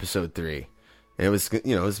die in Episode 3. And it was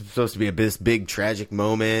supposed to be this big tragic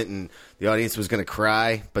moment, and the audience was going to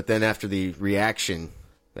cry. But then after the reaction,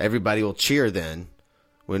 everybody will cheer. Then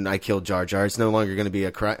when I kill Jar Jar, it's no longer going to be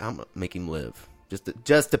a cry. I'm gonna make him live,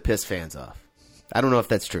 just to piss fans off. I don't know if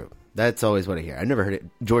that's true. That's always what I hear. I never heard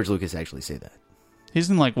George Lucas actually say that. He's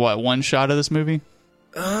in one shot of this movie.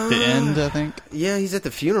 The end, I think. Yeah, he's at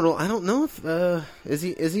the funeral. I don't know if is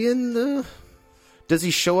he in the. Does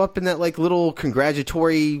he show up in that little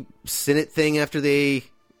congratulatory Senate thing after they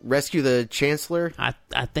rescue the Chancellor? I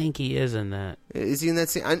think he is in that. Is he in that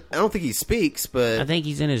scene? I don't think he speaks, but I think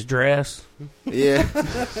he's in his dress. Yeah,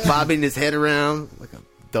 bobbing his head around like a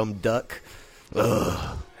dumb duck.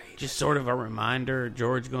 Ugh. Just sort of a reminder.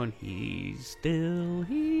 George going, he's still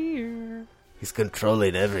here. He's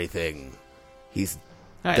controlling everything. He's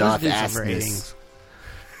All right, Darth let's do some Asmus. ratings.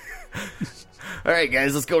 All right,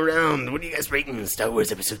 guys, let's go around. What are you guys rating Star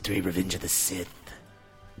Wars Episode 3, Revenge of the Sith?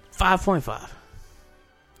 5.5.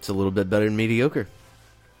 It's a little bit better than mediocre.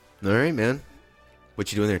 All right, man.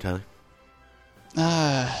 What you doing there, Tyler?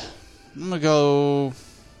 I'm gonna go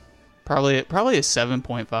probably a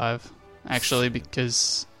 7.5, actually,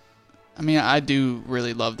 because I do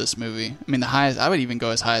really love this movie. The highest I would even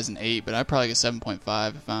go as high as an 8, but I'd probably go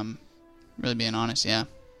 7.5 if I'm really being honest. Yeah,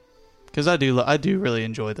 because I do really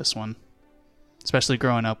enjoy this one, especially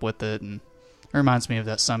growing up with it, and it reminds me of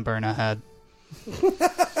that sunburn I had.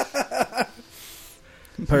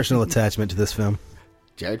 Personal attachment to this film.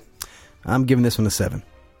 Jared? I'm giving this one a 7.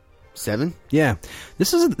 7? Yeah.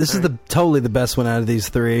 This is totally the best one out of these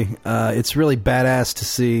three. It's really badass to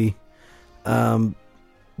see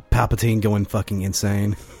Palpatine going fucking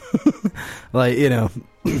insane.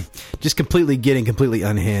 Just completely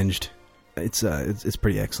unhinged. It's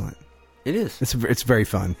pretty excellent. It is. It's very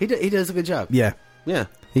fun. He does a good job. Yeah. Yeah.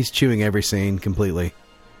 He's chewing every scene completely.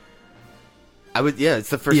 It's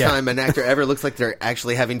the first time an actor ever looks like they're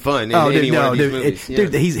actually having fun in any one of these movies.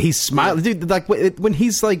 Dude, he's smiling. Dude, when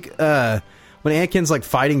he's when Anakin's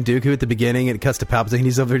fighting Dooku at the beginning and it cuts to Palpatine,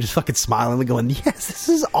 he's over there just fucking smiling and going, yes, this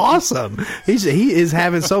is awesome. He is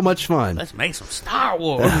having so much fun. Let's make some Star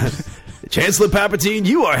Wars. Chancellor Palpatine,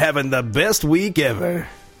 you are having the best week ever.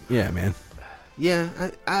 Yeah, man. Yeah,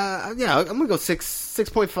 I'm gonna go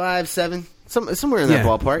 6.5, 7, somewhere in that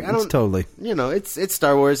ballpark. It's totally. It's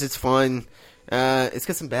Star Wars. It's fun. It's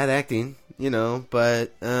got some bad acting,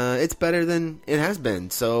 but it's better than it has been.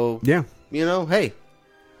 So yeah, hey,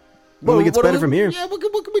 it gets better from here. Yeah, what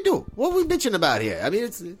can we do? What are we bitching about here?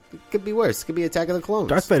 It could be worse. It could be Attack of the Clones.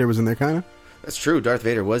 Darth Vader was in there, kind of. That's true. Darth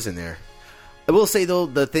Vader was in there. I will say though,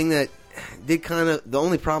 the thing that did the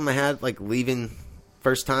only problem I had leaving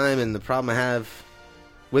first time, and the problem I have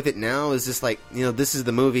with it now is just this is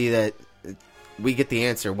the movie that we get the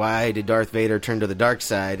answer. Why did Darth Vader turn to the dark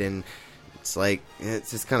side? And it's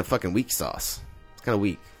just kind of fucking weak sauce. It's kind of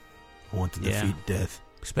weak. I want to defeat death.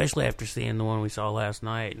 Especially after seeing the one we saw last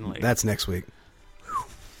night. And that's next week.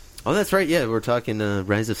 Oh, that's right. Yeah, we're talking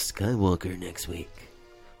Rise of Skywalker next week.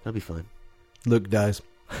 That'll be fun. Luke dies.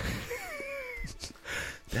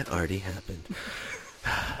 That already happened.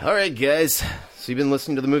 All right, guys. So you've been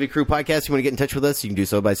listening to the Movie Crew podcast. You want to get in touch with us, you can do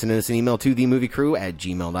so by sending us an email to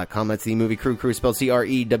themoviecrew@gmail.com. That's the Movie Crew. Crew spelled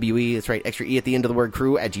CREWE. That's right, extra E at the end of the word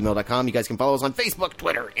crew @gmail.com. You guys can follow us on Facebook,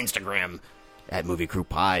 Twitter, Instagram @Movie Crew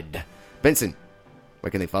Pod. Benson, where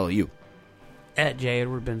can they follow you? @J.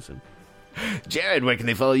 Edward Benson. Jared, where can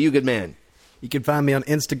they follow you, good man? You can find me on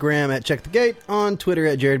Instagram @CheckTheGate, on Twitter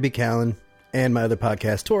 @JaredB. and my other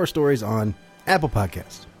podcast, Torah Stories, on Apple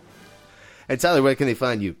Podcasts. And Tyler, where can they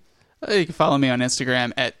find you? You can follow me on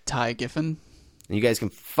Instagram @TyGiffen. And you guys can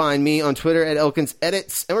find me on Twitter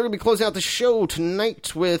 @ElkinsEdits. And we're going to be closing out the show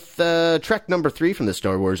tonight with track number 3 from the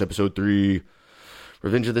Star Wars Episode 3,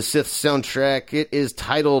 Revenge of the Sith soundtrack. It is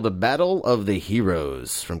titled Battle of the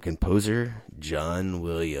Heroes from composer John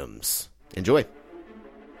Williams. Enjoy.